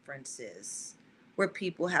conferences where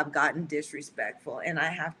people have gotten disrespectful, and I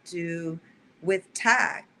have to, with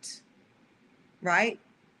tact, right,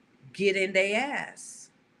 get in their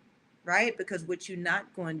ass, right? Because what you're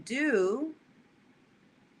not going to do,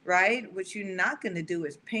 right, what you're not going to do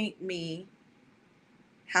is paint me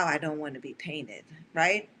how I don't want to be painted,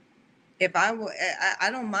 right? If I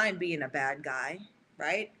don't mind being a bad guy,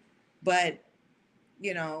 right? But,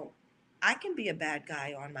 you know, I can be a bad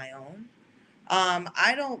guy on my own.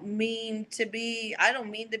 I don't mean to be,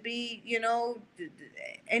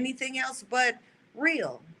 anything else but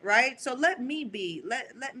real, right? So let me be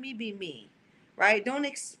me, right? Don't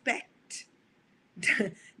expect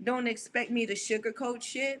me to sugarcoat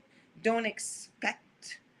shit. Don't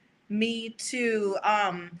expect me to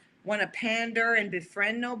want to pander and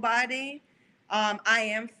befriend nobody. I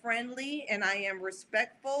am friendly and I am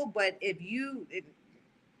respectful, but if you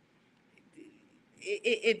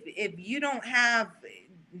don't have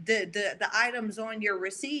the items on your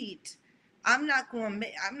receipt, I'm not going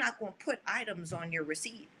to put items on your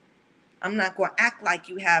receipt. I'm not going to act like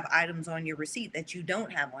you have items on your receipt that you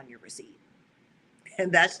don't have on your receipt.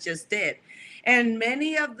 And that's just it. And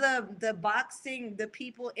many of the boxing, the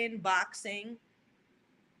people in boxing,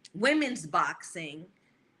 women's boxing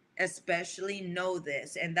especially, know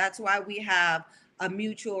this. And that's why we have a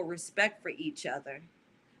mutual respect for each other,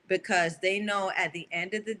 because they know at the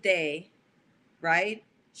end of the day, right?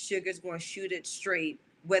 Sugar's going to shoot it straight,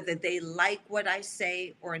 whether they like what I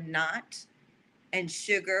say or not. And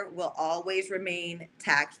Sugar will always remain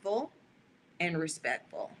tactful and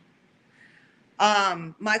respectful.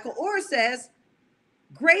 Michael Orr says,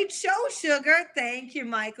 great show, Sugar. Thank you,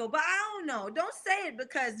 Michael. But I don't know. Don't say it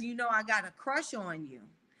because you know I got a crush on you.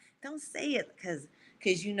 Don't say it because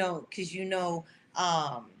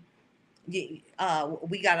um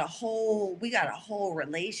we got a whole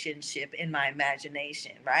relationship in my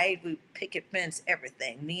imagination, right? We picket fence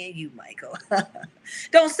everything, me and you, Michael.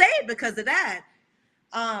 Don't say it because of that.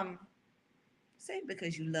 Um, Say it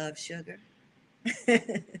because you love Sugar.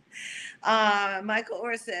 Michael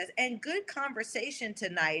Orr says, and good conversation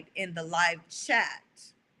tonight in the live chat.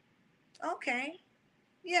 Okay,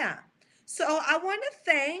 yeah. So I want to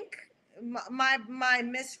thank my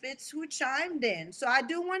misfits who chimed in. So I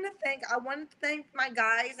want to thank my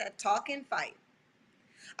guys at Talk and Fight.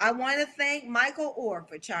 I want to thank Michael Orr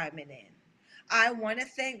for chiming in. I want to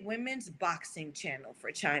thank Women's Boxing Channel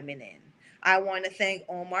for chiming in. I want to thank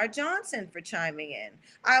Omar Johnson for chiming in.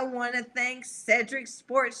 I want to thank Cedric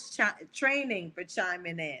Sports Training for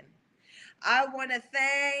chiming in. I want to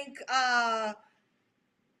thank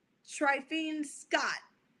Trifine Scott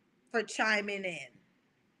for chiming in.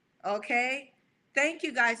 Okay. Thank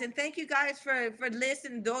you guys. And thank you guys for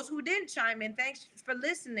listening. Those who didn't chime in, thanks for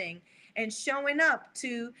listening and showing up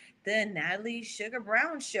to the Natalie Sugar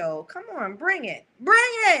Brown show. Come on, bring it. Bring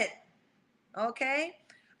it. Okay.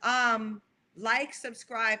 Like,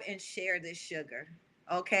 subscribe, and share this sugar.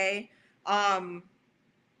 Okay. Um,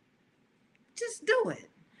 just do it.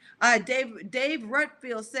 Dave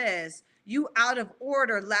Rutfield says, you out of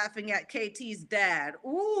order laughing at KT's dad.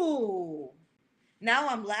 Ooh. Now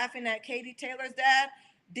I'm laughing at Katie Taylor's dad.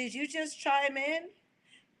 Did you just chime in?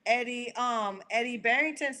 Eddie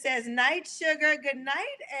Barrington says, night, Sugar. Good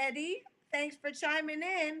night, Eddie. Thanks for chiming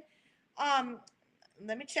in. Um,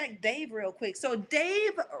 Let me check Dave real quick. So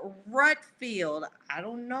Dave Rutfield, I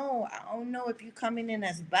don't know. I don't know if you're coming in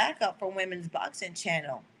as backup for Women's Boxing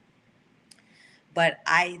Channel. But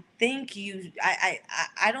I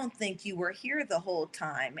don't think you were here the whole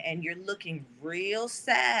time, and you're looking real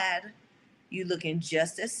sad. You looking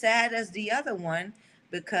just as sad as the other one,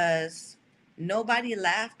 because nobody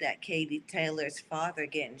laughed at Katie Taylor's father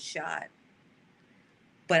getting shot.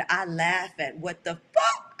 But I laugh at what the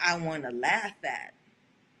fuck I want to laugh at,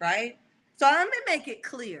 right? So let me make it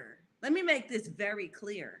clear. Let me make this very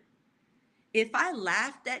clear. If I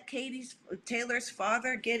laughed at Katie Taylor's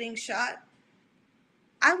father getting shot,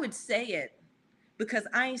 I would say it because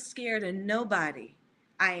I ain't scared of nobody.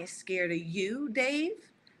 I ain't scared of you, Dave.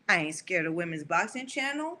 I ain't scared of Women's Boxing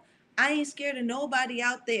Channel. I ain't scared of nobody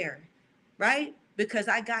out there, right? Because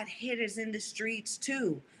I got hitters in the streets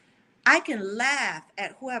too. I can laugh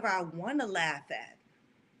at whoever I want to laugh at.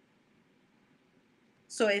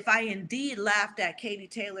 So if I indeed laughed at Katie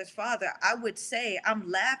Taylor's father, I would say I'm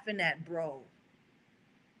laughing at bro.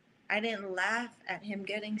 I didn't laugh at him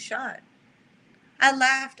getting shot. I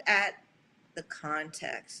laughed at the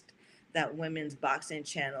context that Women's Boxing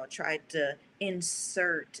Channel tried to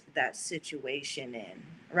insert that situation in,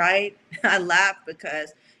 right? I laugh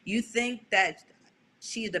because you think that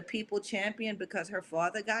she's the people champion because her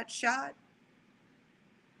father got shot?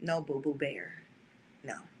 No, boo boo bear.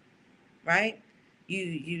 No, right?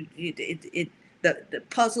 The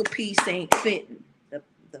puzzle piece ain't fitting. The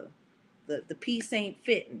the piece ain't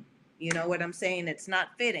fitting. You know what I'm saying? It's not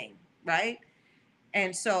fitting, right?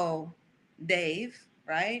 And so, Dave,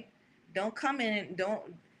 right? Don't come in,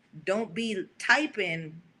 don't be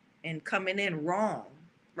typing and coming in wrong,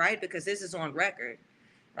 right? Because this is on record,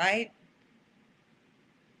 right?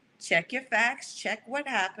 Check your facts, check what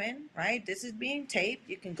happened, right? This is being taped.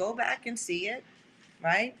 You can go back and see it,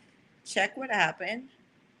 right? Check what happened.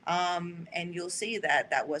 And you'll see that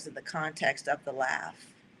that wasn't the context of the laugh.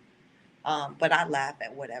 But I laugh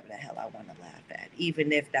at whatever the hell I want to laugh at,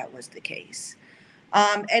 even if that was the case.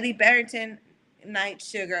 Eddie Barrington, Night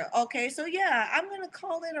Sugar. Okay, so yeah, I'm gonna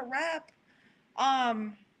call it a wrap.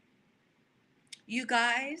 Um, you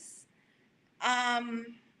guys.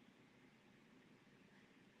 Um,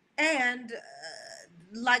 and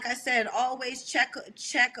like I said, always check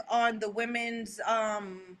on the women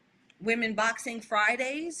boxing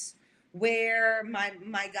Fridays, where my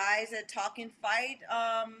guys at Talk and Fight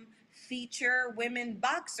feature women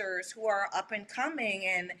boxers who are up and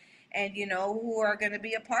coming, and who are going to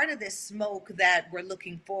be a part of this smoke that we're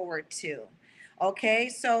looking forward to. Okay,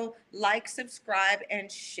 so like, subscribe,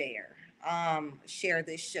 and share. Share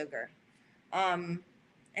this sugar. Um,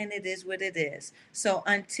 and it is what it is. So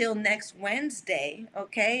until next Wednesday,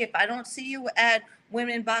 okay, if I don't see you at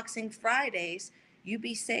Women Boxing Fridays, you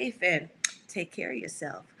be safe and take care of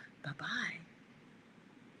yourself. Bye bye.